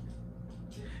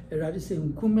 A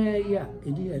radicum Kumea,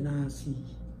 Idi and Nancy.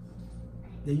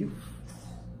 The youth.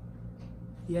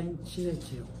 Young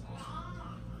Churchill.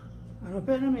 And a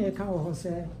penny may account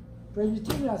say.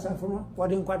 Presbyterian are from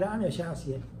what in Quadana shall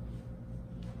say.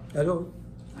 Hello.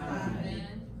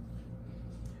 Amen.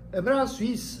 A brass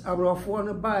Swiss abroad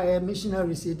for by a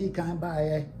missionary city can buy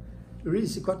a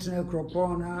Reese Cotton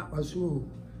Cropona or so.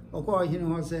 Or call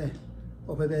him was a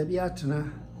of a baby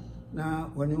atna now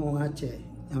when you watch a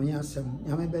Yamiasam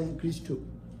Yamabe Christo.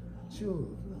 So,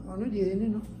 on the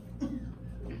end, no.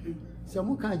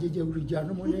 Some kind of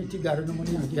Jano money to garden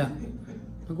money. Yeah.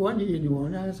 One year you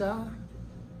want answer.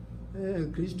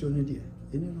 Christian dear,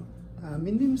 you know. I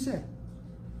mean, him say,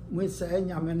 we say,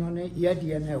 Yaman on it,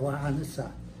 Yadi and Ewa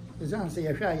answer. His answer,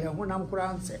 Yashaya, when I'm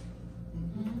Quran say.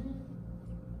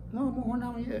 No, when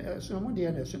I'm so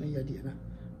dear, as soon as Yadina.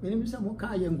 Menim say mo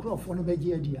ka ye nkrofo no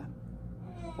beji adia.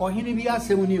 Ohene bi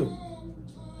asem ni o.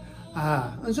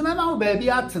 Nso me ma wo ba bi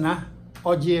atena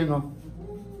oje no.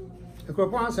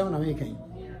 Ekropo asem na me kan.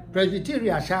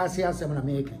 Presbyteria ashase asem na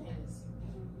me kan.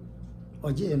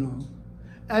 Oje no.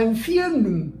 Amfie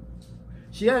num.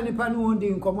 Shia nipa no won di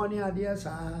nkomoni ade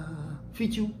sa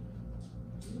fichu.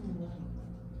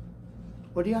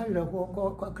 Odi ayira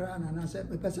ko kra na se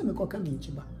me pese me ko ka mi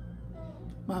chiba.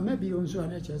 Ma me bi onso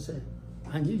na che se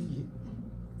anyi yi.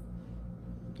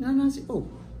 Na si oh.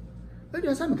 E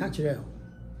dia sa me ka kire o.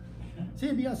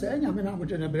 Se bi asa enya me na mo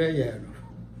na bre ye no.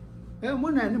 E mo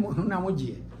na ni mo na mo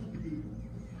je.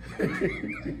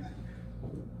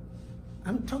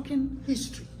 I'm talking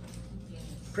history.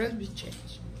 Presby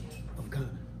Church of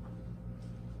Ghana.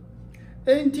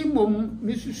 Enti mom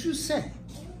misusu se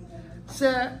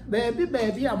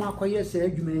baby amakoye se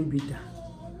adwuma bi da.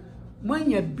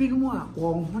 Manya binmu a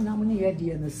wo honam ne ye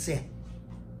de ne se.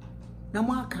 Na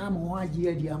mo aka ma wo age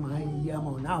ye de ama ayi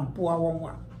ama na ampoa wo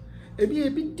wa.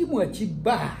 Ebi di mu achi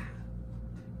ba.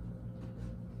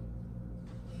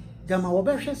 Dama wo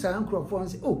be hwe sa ankrofo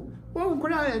nse oh wo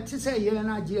nkura ti se ye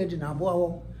na age ye de na aboa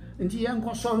wo. Nti ye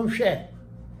nkoso nhwe.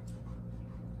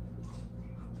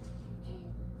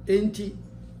 Enti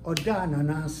oda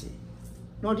nanase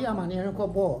no dia mane ko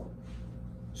bo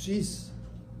Swiss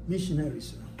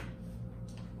missionaries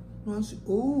no so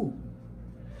oh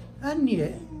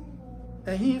anie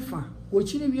ehifa wo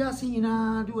chini biase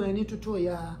nyina de wani toto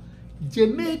ya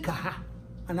Jamaica ha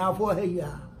anafo ha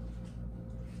ya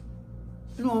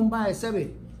no mba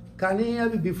esebe kane ya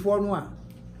before no a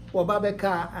wo ba be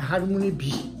ka harmony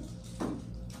bi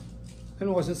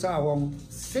and was say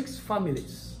 6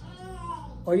 families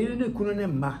oyiri ne kunu ne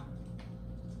ma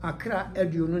Accra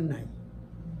aduonu 9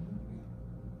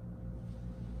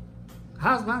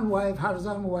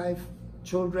 husband wife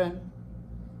children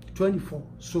 24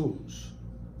 souls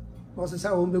was say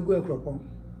o mbegu akropon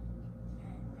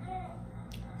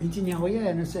intinya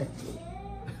hoye ne se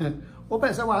o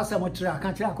pesa wa asa mo tira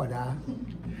kan tira kwada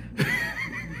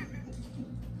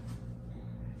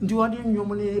ndi wodi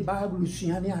nwom ne bible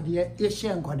suane ade e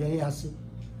hye nkwada yase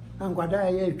nkwada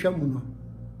ye atwamu no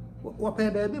wo pe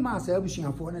ba bi ma sa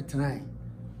abusuafo ne tran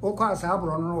wo kwa sa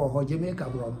abro no wo ho Jamaica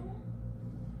bro no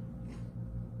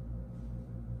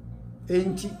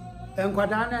enti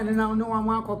enkwada na ne na wa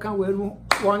ma akoka weru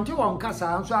wonte won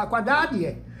kasa so akwada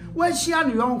de wo hia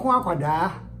no yonko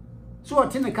akwada so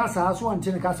wote ne kasa so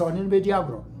wonte ne kasa one ne be di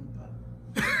abro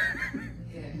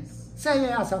yes say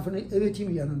ya asafo ne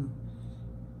ebetimi ya no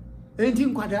enti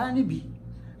nkwada ne bi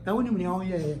na woni mne ho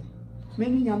ye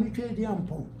meni nyame twe di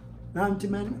ampo na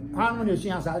ntimen kwanu ne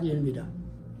sua sa de ne da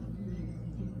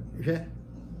je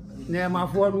ne ma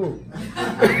fo no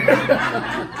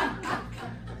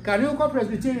can you go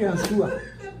Presbyterian school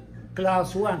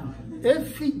class 1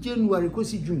 every January ko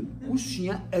si June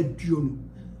usua aduonu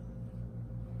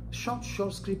short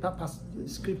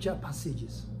scripture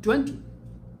passages 20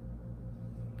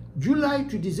 July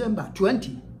to December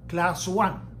 20 class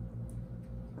 1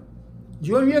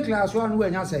 Junior class 1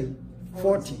 when you say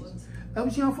 40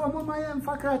 abusia fo mo my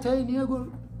mfakra tai ni ego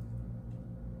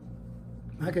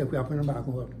aka ku apon ba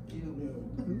ko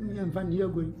mfa ni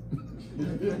ego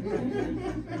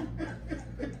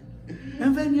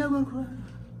mfa ni ego ko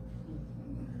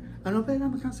anope na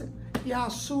mka se ya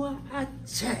so a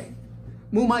che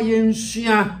mo ma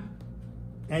yensua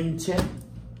enche.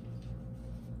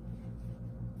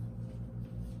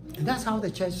 And that's how the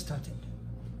church started.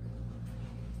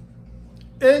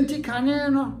 Enti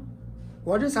kaneno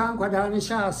what is ankwada ne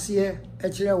sha ase e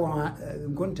kire won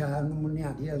nkonta no ne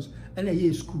ade and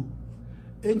a school.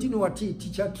 Enti no what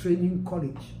teacher training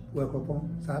college work upon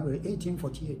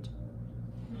 1848.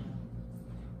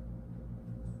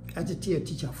 At a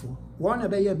teacher for one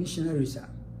of a missionaries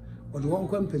or the one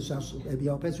company so e be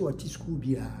a person what school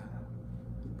be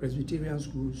Presbyterian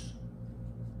schools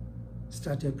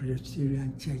started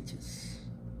Presbyterian churches.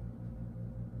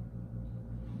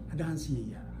 I don't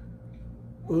see ya.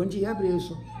 Onti ya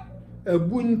breso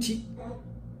abunti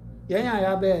yanya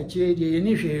ya ba che de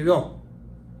yeni hweyo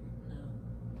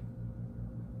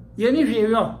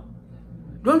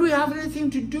don't we have anything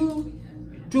to do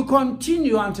to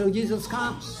continue until Jesus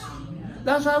comes?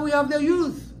 That's why we have the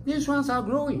youth. These ones are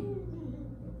growing.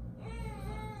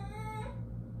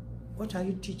 What are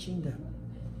you teaching them?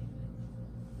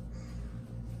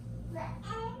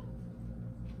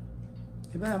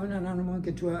 If I have an animal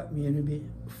get to me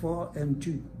 4 and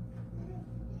 2.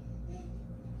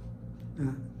 I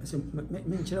said,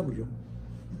 me trouble.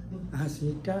 I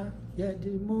said, yeah, the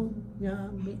more, yeah,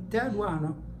 third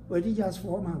one, well, just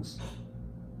 4 months.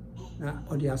 Now,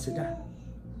 or the Asida.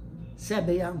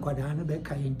 Sebe ya nkwada no be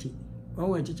kainti.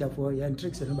 One teacher for your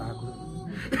tricks and back.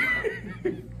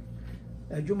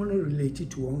 A German related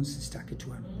to one sister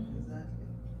Ketwan.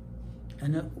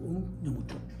 And no.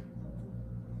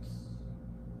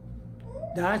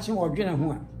 The action or dinner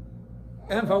one.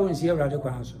 And for once here at the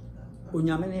council.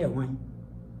 Unyamene one.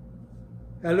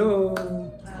 Hello.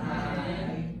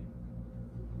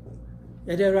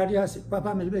 Yede radias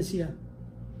papa me be sia.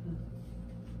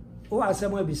 O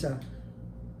asemo bisa.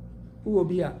 Who will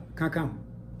be a kakam?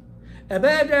 A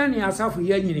better than yourself,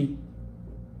 Yanini.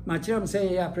 My chum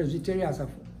say, a Presbyterian Asaf.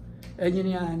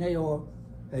 Engineer and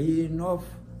a North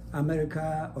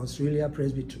America, Australia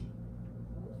Presbytery.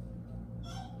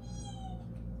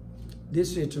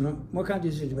 District, no? Mocha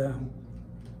District,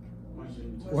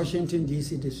 Washington,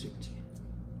 D.C. District.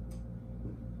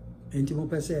 And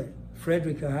Timope say,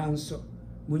 Frederick Hanso,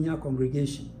 Munya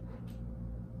Congregation.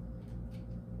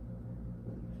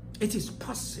 It is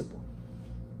possible.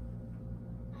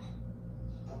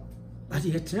 But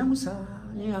the Tremusa,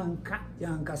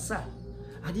 Yankasa,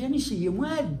 at the end, she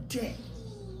went dead.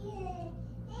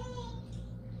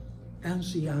 And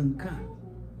she Yanka.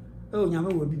 Oh, Yama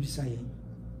will be beside him.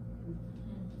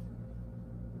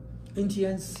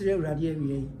 Indians,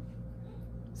 Radia,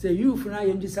 say you for I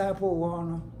am disciple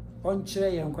one on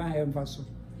chair and quiet and vassal,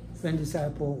 when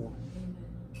disciple one.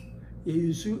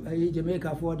 You sue a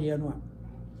Jamaica for the annual.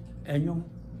 Enyo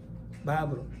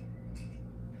Bible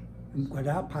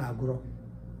Mkwada Pagro.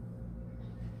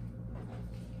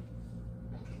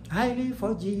 I live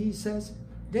for Jesus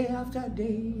day after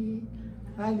day.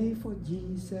 I live for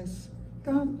Jesus.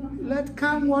 Let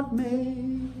come what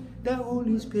may, the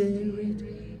Holy Spirit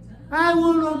I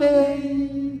will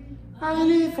obey. I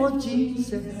live for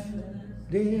Jesus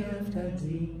day after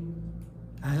day.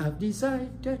 I have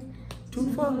decided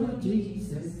to follow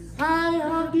Jesus. I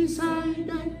have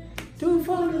decided to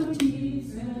follow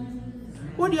Jesus.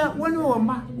 What do you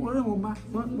want?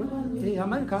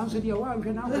 American said, you are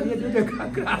going to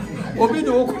Obi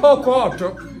do court.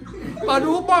 But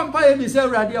who bump by me say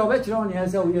radio, which on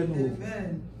as we know.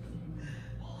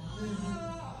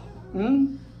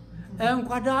 And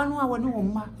Quadano, I want no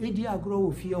ma, Idia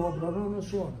grow fear or brother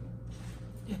sword.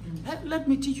 Let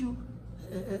me teach you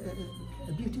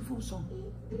a beautiful song.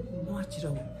 Watch it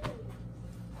out.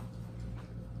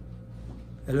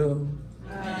 Hello.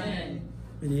 Amen.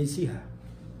 When you see her,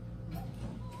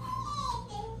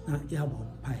 not Yabon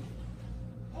Pie.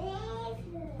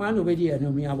 One over here,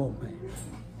 no me Yabon Pie.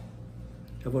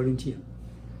 A volunteer.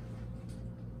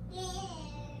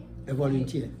 A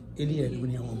volunteer. Elia,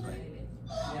 when Yabon Pie.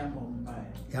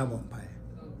 Yabon Pie.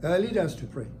 Lead us to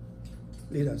pray.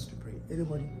 Lead us to pray.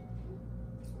 Anybody?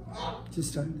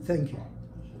 Sister, thank you.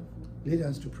 Lead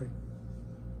us to pray.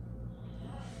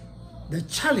 The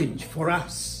challenge for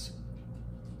us.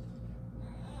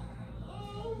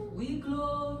 We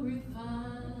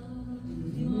glorify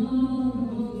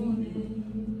your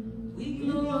name. We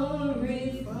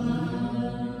glorify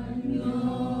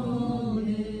your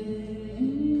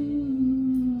name.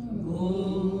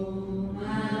 Oh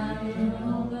my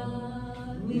God,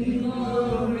 we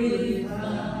glorify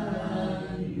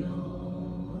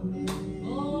your name.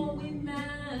 Oh, we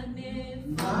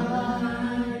magnify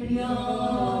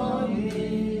your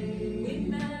name. We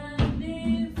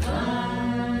magnify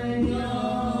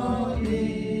your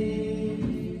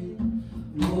name.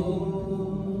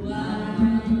 Oh,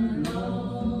 our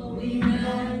Lord, we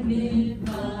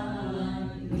magnify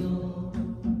your.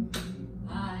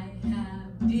 I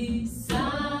have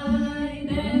decided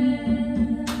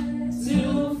to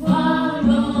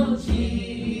follow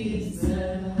Jesus.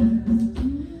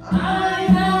 I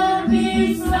have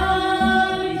decided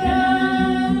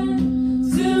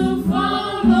to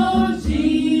follow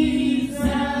Jesus.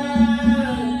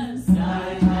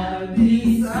 I have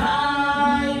decided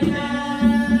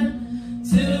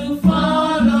to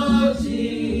follow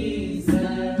Jesus.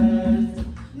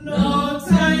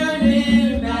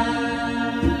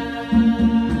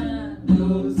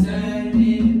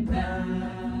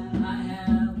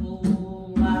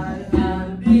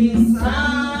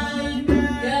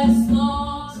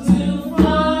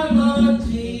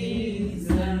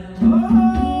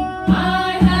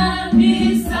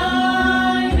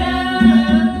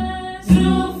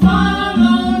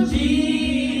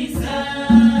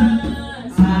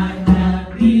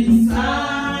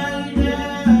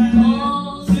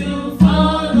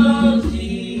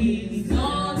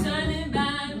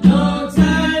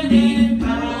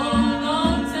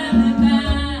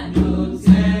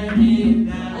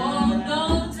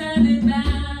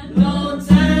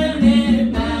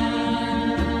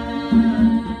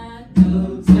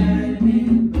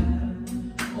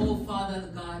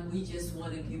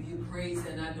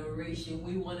 adoration.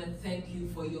 We want to thank you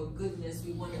for your goodness.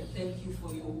 We want to thank you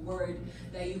for your word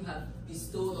that you have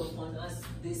bestowed upon us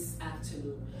this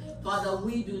afternoon. Father,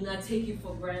 we do not take it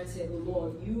for granted, O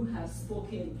Lord. You have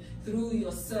spoken through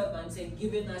your servants and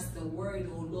given us the word,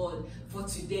 O Lord, for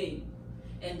today.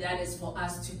 And that is for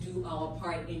us to do our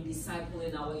part in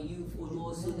discipling our youth, O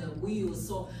Lord, so that we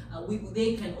also,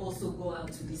 they can also go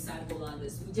out to disciple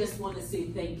others. We just want to say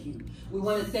thank you. We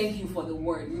want to thank you for the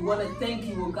word. We want to thank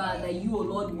you, O God, that you, O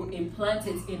Lord, will implant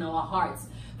it in our hearts.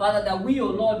 Father, that we, O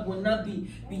Lord, will not be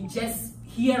just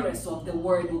hearers of the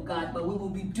word, oh God, but we will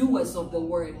be doers of the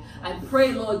word. I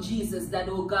pray, Lord Jesus, that,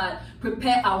 oh God,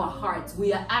 prepare our hearts.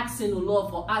 We are asking, oh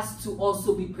Lord, for us to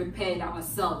also be prepared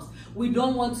ourselves. We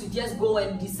don't want to just go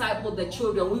and disciple the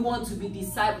children. We want to be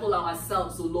disciple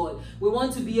ourselves, oh Lord. We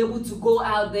want to be able to go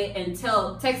out there and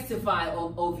testify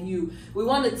of you. We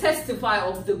want to testify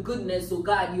of the goodness, oh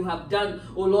God, you have done,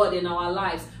 oh Lord, in our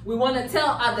lives. We want to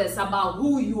tell others about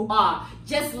who you are,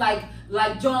 just like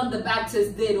John the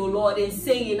Baptist did, oh Lord, in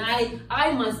saying,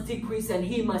 I must decrease and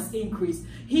he must increase.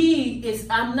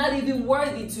 I'm not even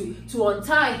worthy to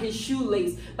untie his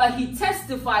shoelace, but he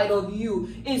testified of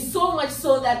you, in so much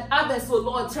so that others, oh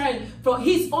Lord, turn from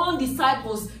his own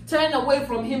disciples, turn away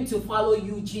from him to follow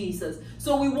you, Jesus.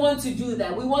 So we want to do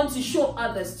that. We want to show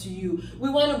others to you. We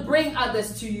want to bring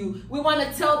others to you. We want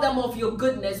to tell them of your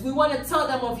goodness. We want to tell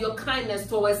them of your kindness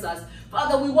towards us.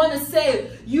 Father, we want to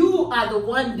say you are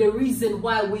the reason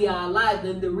why we are alive,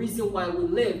 and the reason why we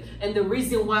live, and the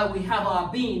reason why we have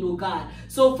our being, oh God.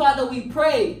 So, Father, we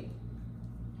pray,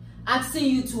 asking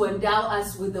you to endow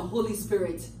us with the Holy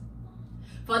Spirit.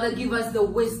 Father, give us the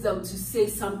wisdom to say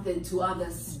something to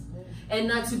others and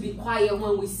not to be quiet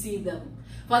when we see them.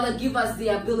 Father, give us the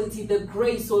ability, the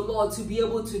grace, oh Lord, to be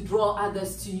able to draw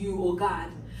others to you, oh God.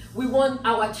 We want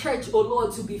our church, oh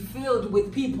Lord, to be filled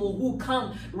with people who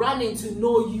come running to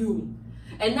know you.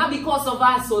 And not because of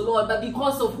us, oh Lord, but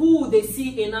because of who they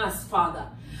see in us, Father.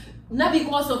 Not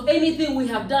because of anything we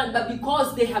have done, but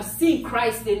because they have seen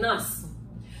Christ in us.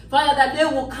 Father, that they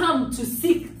will come to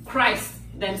seek Christ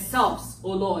themselves,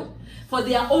 oh Lord, for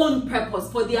their own purpose,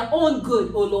 for their own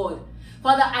good, oh Lord.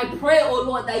 Father, I pray, oh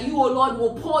Lord, that you, oh Lord,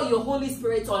 will pour your Holy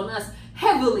Spirit on us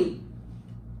heavily.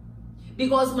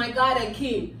 Because, my God and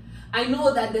King, I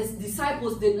know that the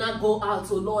disciples did not go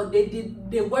out, oh Lord.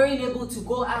 They weren't able to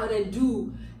go out and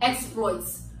do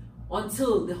exploits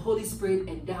until the Holy Spirit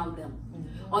endowed them.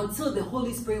 Until the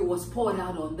Holy Spirit was poured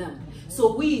out on them.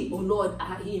 So we, oh Lord,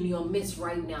 are in your midst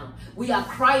right now. We are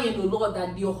crying, oh Lord,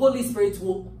 that your Holy Spirit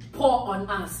will pour on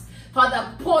us.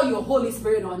 Father, pour your Holy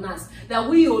Spirit on us, that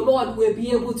we, oh Lord, will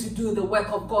be able to do the work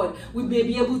of God. We may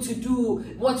be able to do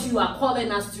what you are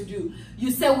calling us to do.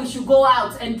 You said we should go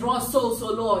out and draw souls,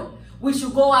 oh Lord. We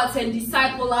should go out and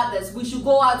disciple others. We should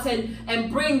go out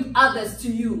and bring others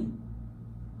to you.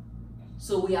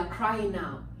 So we are crying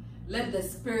now. Let the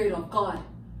Spirit of God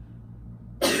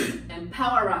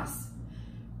empower us,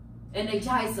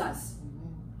 energize us,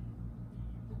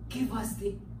 give us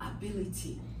the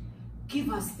ability,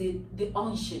 give us the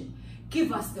unction,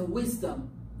 give us the wisdom,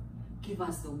 give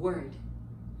us the word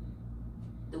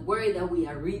that we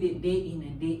are reading day in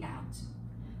and day out.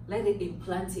 Let it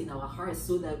implant in our hearts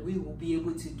so that we will be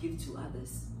able to give to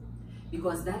others,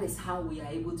 because that is how we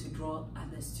are able to draw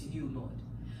others to you, Lord.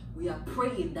 We are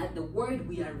praying that the word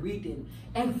we are reading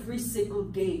every single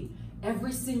day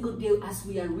as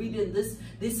we are reading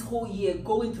this whole year,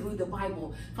 going through the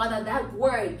Bible, Father, that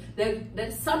word,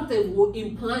 that something will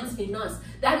implant in us.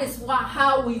 That is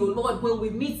how we, oh Lord, when we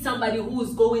meet somebody who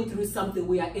is going through something,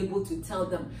 we are able to tell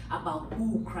them about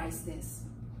who Christ is.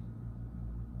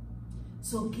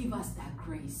 So give us that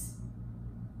grace.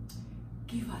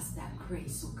 Give us that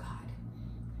grace, oh God.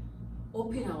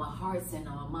 Open our hearts and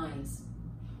our minds.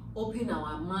 Open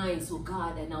our minds, oh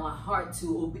God, and our heart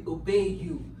to obey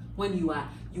you. When you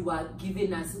are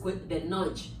giving us the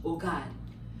nudge, oh God.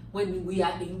 When we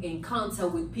are in encounter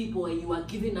with people and you are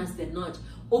giving us the nudge,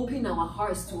 open our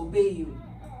hearts to obey you.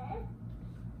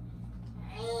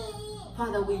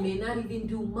 Father, we may not even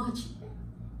do much,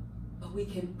 but we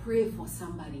can pray for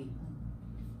somebody.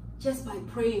 Just by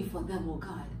praying for them, oh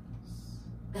God.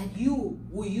 That you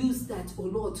will use that, oh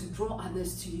Lord, to draw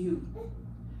others to you.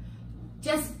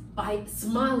 Just by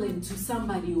smiling to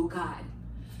somebody, oh God.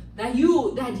 That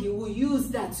you will use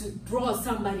that to draw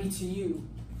somebody to you.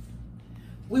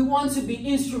 We want to be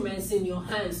instruments in your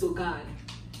hands, oh God.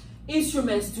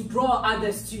 Instruments to draw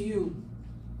others to you.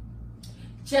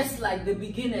 Just like the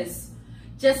beginners.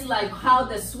 Just like how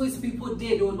the Swiss people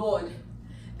did, oh Lord.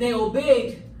 They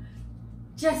obeyed.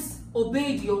 Just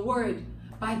obeyed your word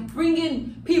by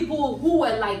bringing people who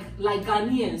were like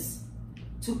Ghanaians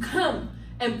to come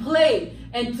and play,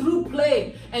 and through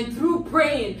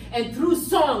praying, and through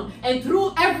song, and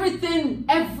through everything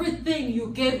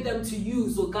you gave them to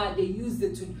use, oh God, they used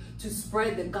it to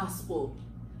spread the gospel.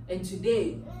 And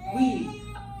today, we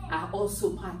are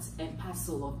also part and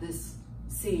parcel of this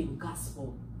same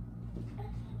gospel.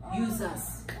 Use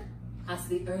us as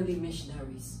the early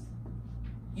missionaries.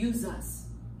 Use us.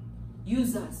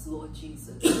 Use us, Lord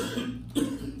Jesus.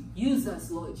 Use us,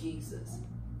 Lord Jesus,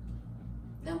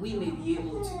 that we may be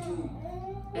able to do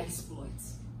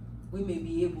exploits. We may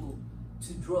be able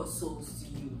to draw souls to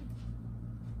you.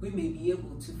 We may be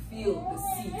able to fill the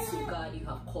seats, oh God, you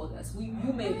have called us. We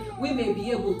may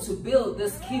be able to build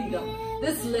this kingdom,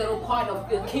 this little part of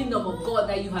the kingdom of God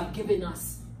that you have given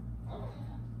us.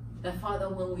 That, Father,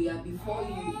 when we are before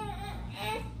you,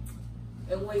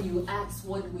 and when you ask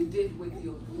what we did with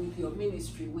your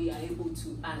ministry, we are able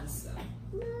to answer.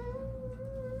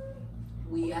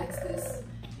 We ask this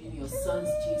in your Son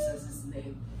Jesus'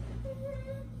 name.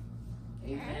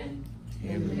 Amen.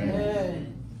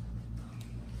 Amen.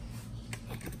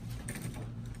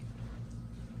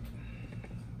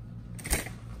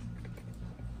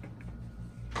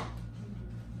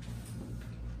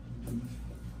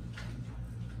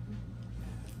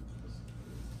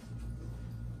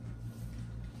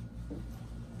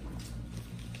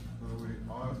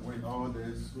 With all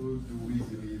this, who do we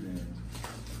believe in?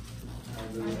 I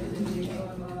believe in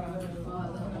God,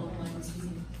 Father Almighty,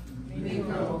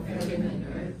 maker of heaven and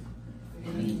earth,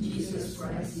 and in Jesus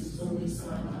Christ, his only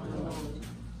Son, our Lord,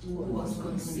 who was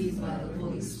conceived by the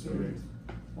Holy Spirit,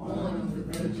 born of the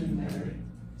Virgin Mary,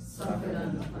 suffered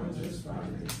under Pontius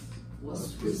Pilate,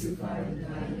 was crucified and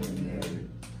died and buried.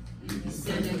 He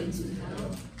descended into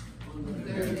hell. On the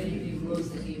third day he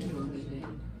rose again from the dead.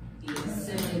 He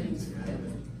ascended into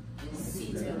heaven, and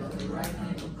seated at the right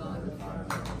hand of God the Father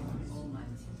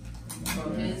Almighty.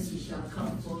 From hence he shall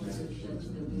come forth to judge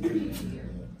the living and the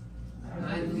dead.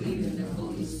 I believe in the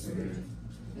Holy Spirit,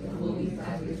 the Holy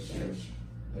Catholic Church,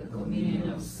 the communion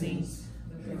of saints,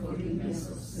 the forgiveness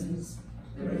of sins,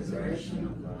 the resurrection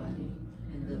of the body,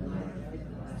 and the life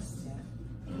everlasting.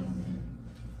 Amen.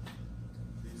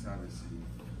 Please have a seat.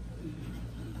 We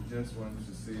just want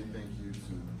to say thank you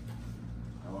to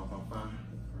our Papa,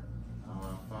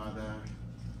 our Father,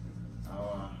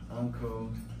 our Uncle,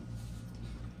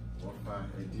 Papa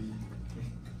Eddie,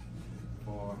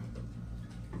 for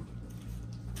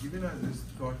giving us this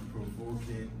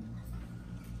thought-provoking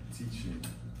teaching.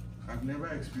 I've never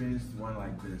experienced one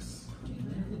like this.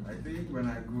 I think when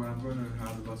I go, I'm going to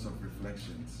have lots of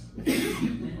reflections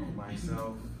of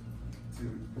myself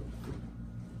to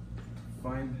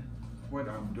find what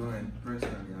I'm doing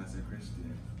personally as a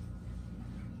Christian.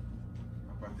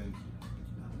 Papa, thank you.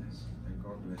 And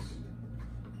God bless you.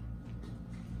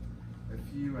 A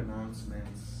few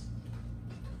announcements.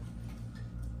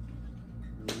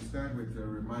 We will start with a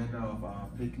reminder of our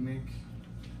picnic.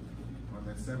 On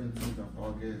the 17th of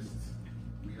August,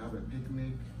 we have a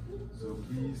picnic, so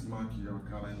please mark your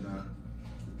calendar.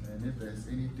 And if there's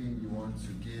anything you want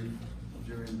to give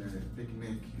during the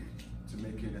picnic to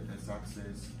make it a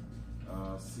success,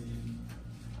 see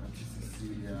Auntie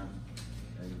Cecilia,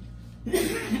 and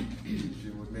she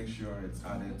will make sure it's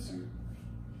added to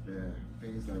the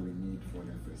things that we need for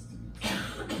the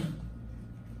festivities.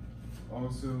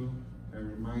 Also, a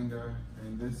reminder,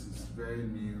 and this is very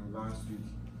new, last week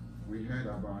we heard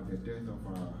about the death of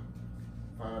our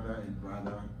father and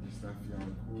brother, Mr.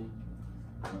 Fianco.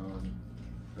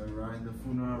 The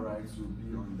funeral rites will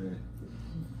be on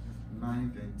the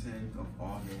 9th and 10th of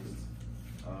August.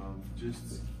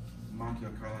 Just mark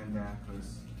your calendar,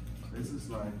 because this is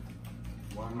like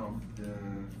one of the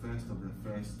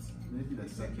first, maybe the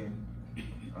second,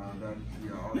 that we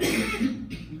are all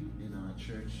in our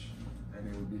church, and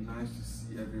it would be nice to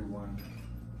see everyone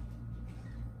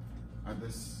at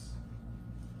this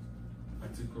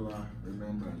particular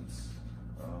remembrance.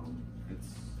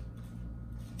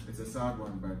 It's a sad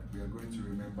one, but we are going to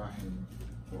remember him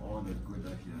for all the good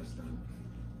that he has done.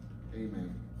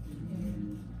 Amen.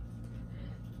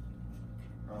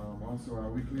 Also, our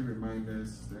weekly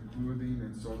reminders, the clothing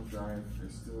and soft drive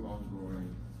is still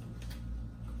ongoing.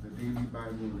 The daily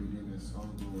Bible reading is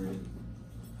ongoing.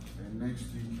 And next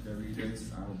week, the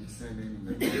readers I will be sending in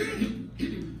the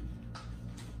community.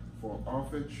 For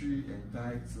offertory and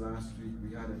tithes last week, we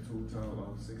had a total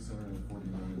of $649.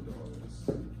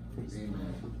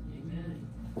 Amen.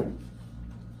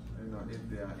 And if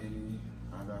there are any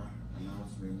other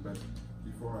announcements, but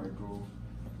before I go,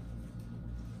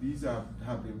 these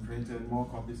have been printed, more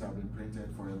copies have been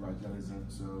printed for evangelism,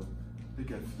 so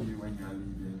take a few when you are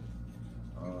leaving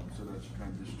so that you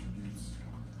can distribute.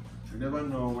 You never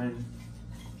know when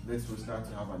this will start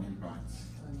to have an impact.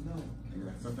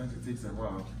 Yeah, sometimes it takes a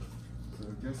while. So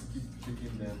just keep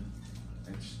taking them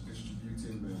and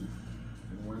distributing them,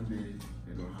 and one day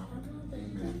it will happen.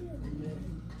 Amen.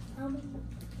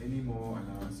 Any more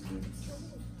announcements?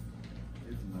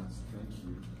 If not, thank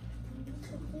you.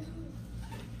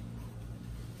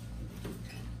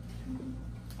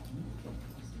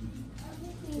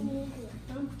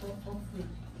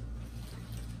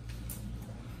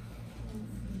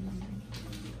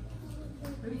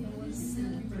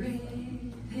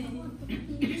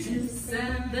 To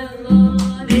serve the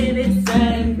Lord, it is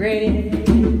a great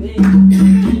thing.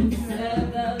 To serve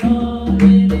the Lord,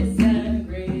 it is a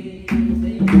great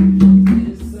thing. To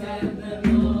serve the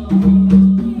Lord,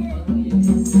 oh, it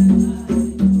is a life.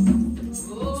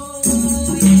 Oh,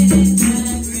 it is a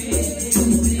great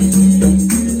thing. To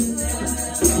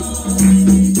serve the Lord, it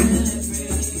is a great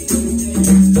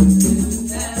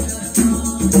thing.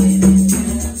 To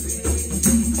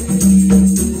serve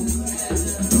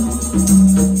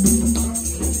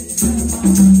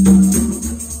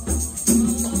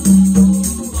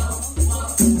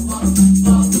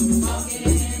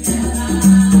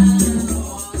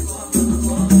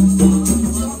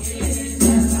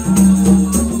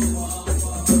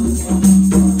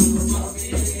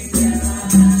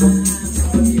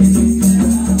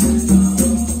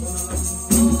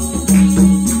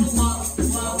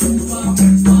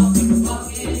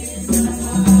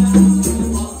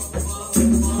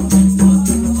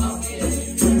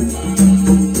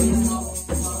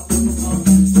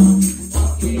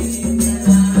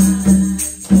the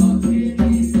Lord,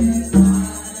 it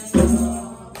is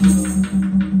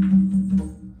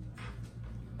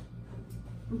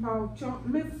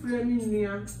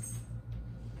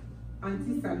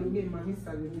Auntie Salome, Mammy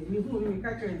Salome, me who me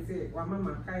catch and say, wa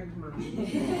mama kai mammy.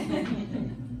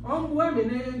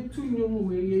 Women two new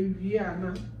way,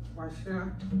 Viana, Washa,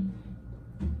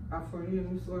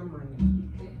 Aforian, so money.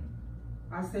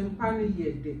 As in Pani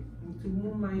yet, into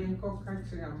whom my uncle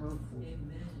catch a month.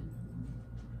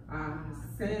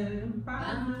 As in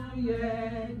Pani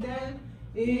yet,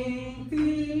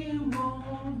 in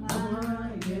Mom,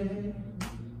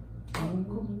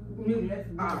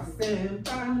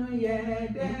 Asempa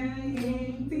yede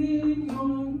inti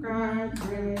nunca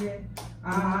cre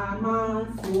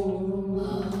amanfo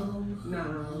na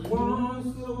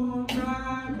wonso na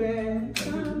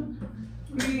beta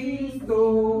Cristo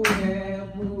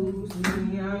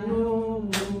ebusiano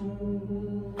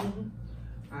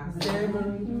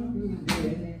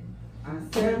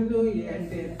asemu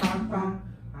yede papa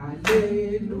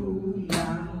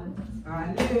hallelujah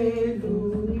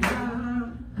hallelujah.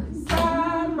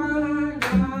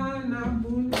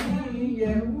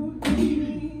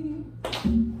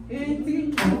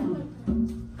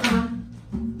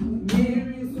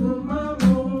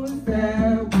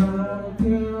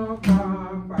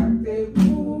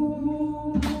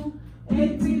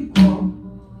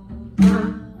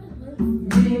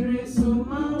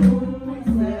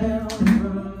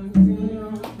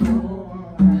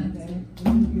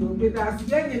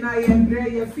 I am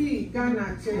great, your feet,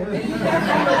 Ghana,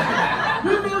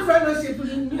 women fellowship,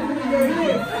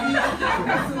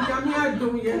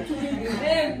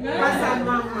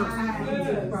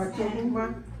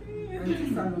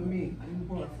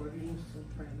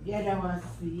 yet I was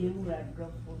seeing red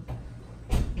drop for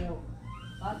no.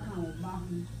 I can't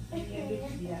mountain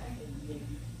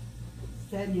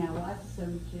send your was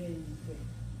some change.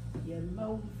 Your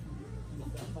mouth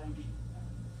is a bunch.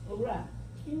 All right.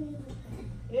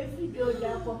 If you do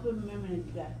that, Papa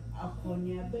Memon that upon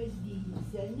your bed,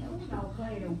 send you now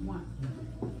kind of one.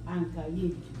 Anka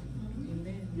yet.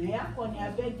 Now, upon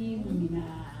your bed,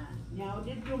 now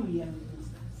they do me.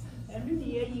 And in the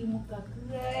year you muka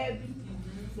crab,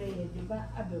 say the back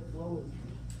of a bowl.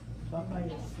 Papa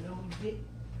is slow bit.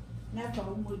 Not a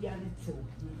woman so.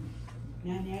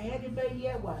 Now, I had a baby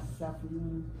was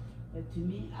suffering. To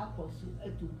me, I was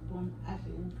to bomb as a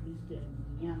Christian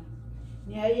young.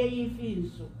 Near ye feel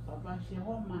so, Papa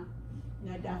Shahoma,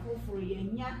 Nadaho for a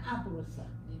young abrosa,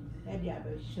 and the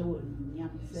other showing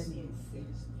young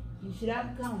seniors. You should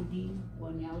have counting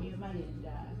when you are my and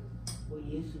for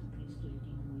Jesus Christ.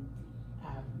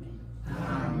 Amen.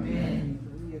 Amen.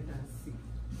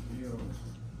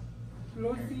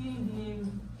 Closing hymn,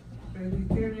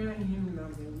 Presbyterian hymn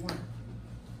number 1.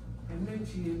 And then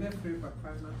she left her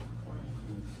Papa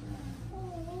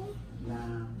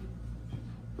now.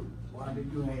 What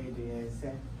did you have there?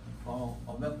 Said, oh,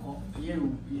 Obeko,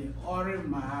 you be or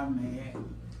Mahame,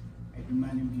 a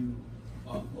human view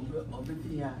of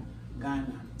Obethia,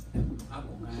 Ghana,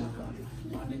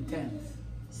 on the 10th.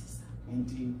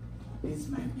 Indeed, this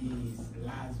might be his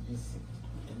last visit.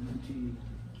 And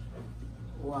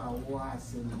wow,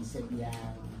 said, yeah,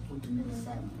 put me the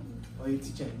son, or a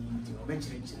teacher, or a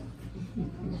teacher.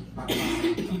 Papa,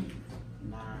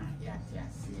 nah, yes, yeah,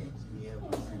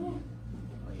 or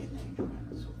your name,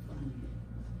 so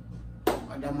far.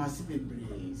 But I must be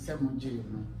some jail,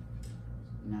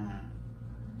 nah.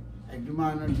 I do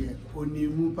not know only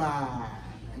mupa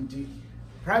and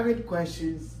private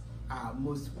questions are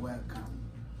most welcome.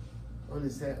 Only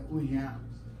say we here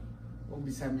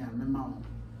obi sami amema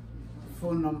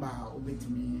phone number obi to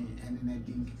me and then I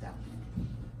think that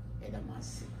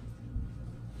edamasi.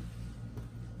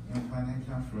 I'm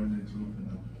financial friend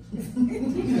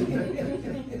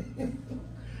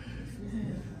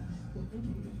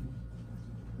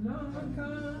Lord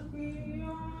God, we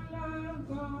all are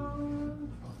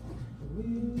gone.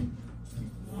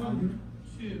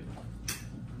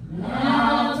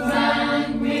 Now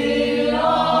thank we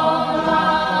all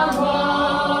are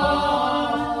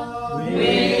one,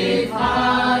 with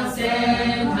hearts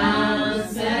and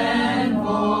hands and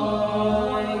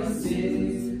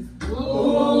voices,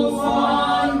 whose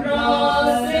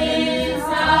wondrous things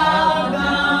have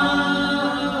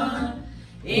done,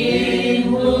 in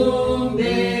whom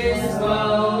this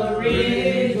world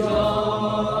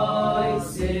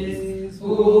rejoices,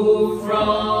 who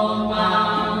from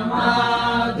our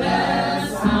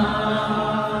mother's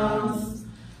arms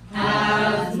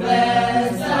has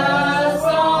blessed us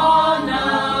on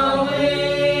our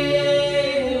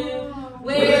way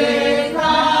with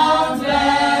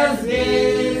countless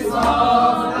gifts of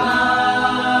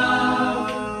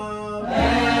love,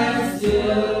 and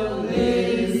still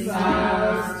is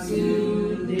ours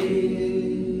today.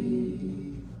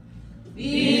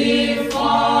 Before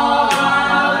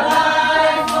our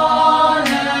life on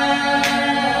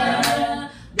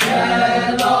earth,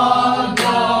 the Lord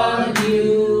God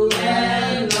knew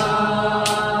and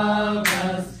loved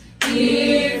us.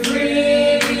 He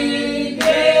freely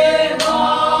gave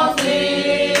all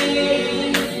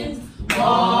things,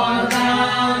 more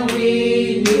than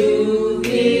we knew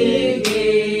He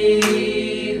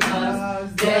gave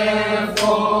us.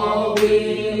 Therefore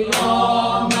we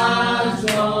all must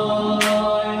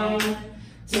join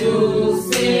to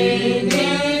sing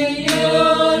in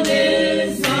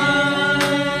unison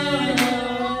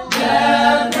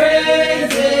the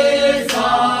praises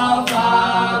of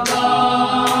our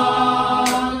God.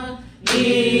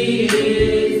 He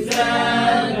is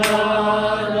the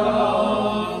God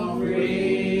of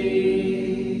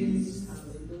praise.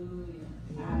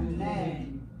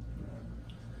 Amen.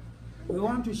 We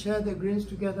want to share the grace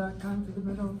together. Come to the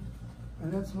middle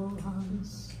and let's hold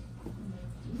hands.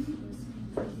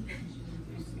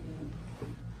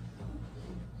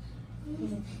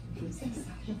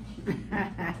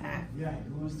 Yeah, he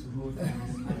wants to hold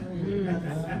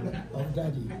Of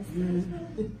Daddy.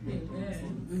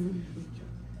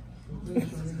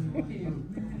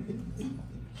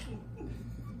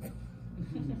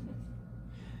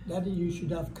 Daddy, you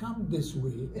should have come this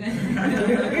way.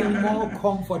 More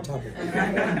comfortable.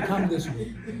 Come this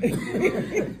way.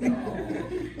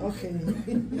 Okay.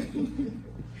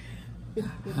 You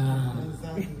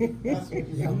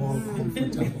are more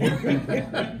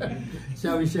comfortable.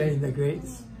 Shall we share in the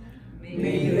grace?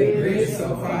 May the grace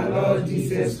of our Lord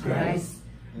Jesus Christ,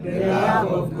 the love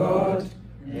of God,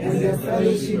 and the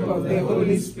fellowship of the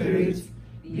Holy Spirit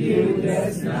be with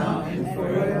us now and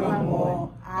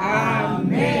forevermore.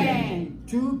 Amen.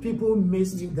 Two people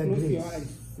missed the Close grace your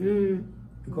eyes.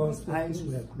 because eyes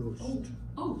were closed.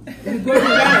 Oh,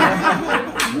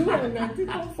 You are not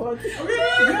comfort.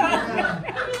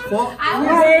 For We go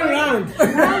round.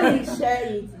 When we share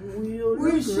it, we will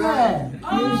we look share. round.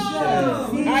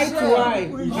 Eye to eye.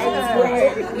 We Eye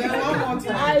share. to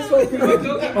eye. Eyes open.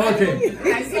 Okay.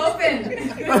 eyes open.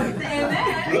 Amen.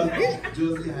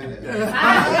 Josie had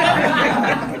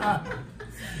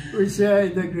it. We share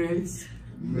in the grace.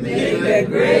 May the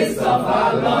grace of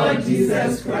our Lord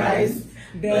Jesus Christ,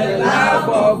 the love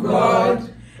of God,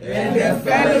 and the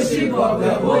fellowship of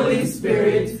the Holy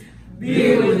Spirit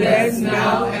be with us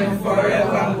now and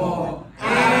forevermore.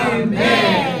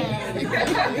 Amen.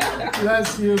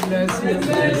 Bless you, bless you,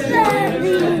 bless you.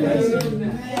 Bless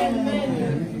you.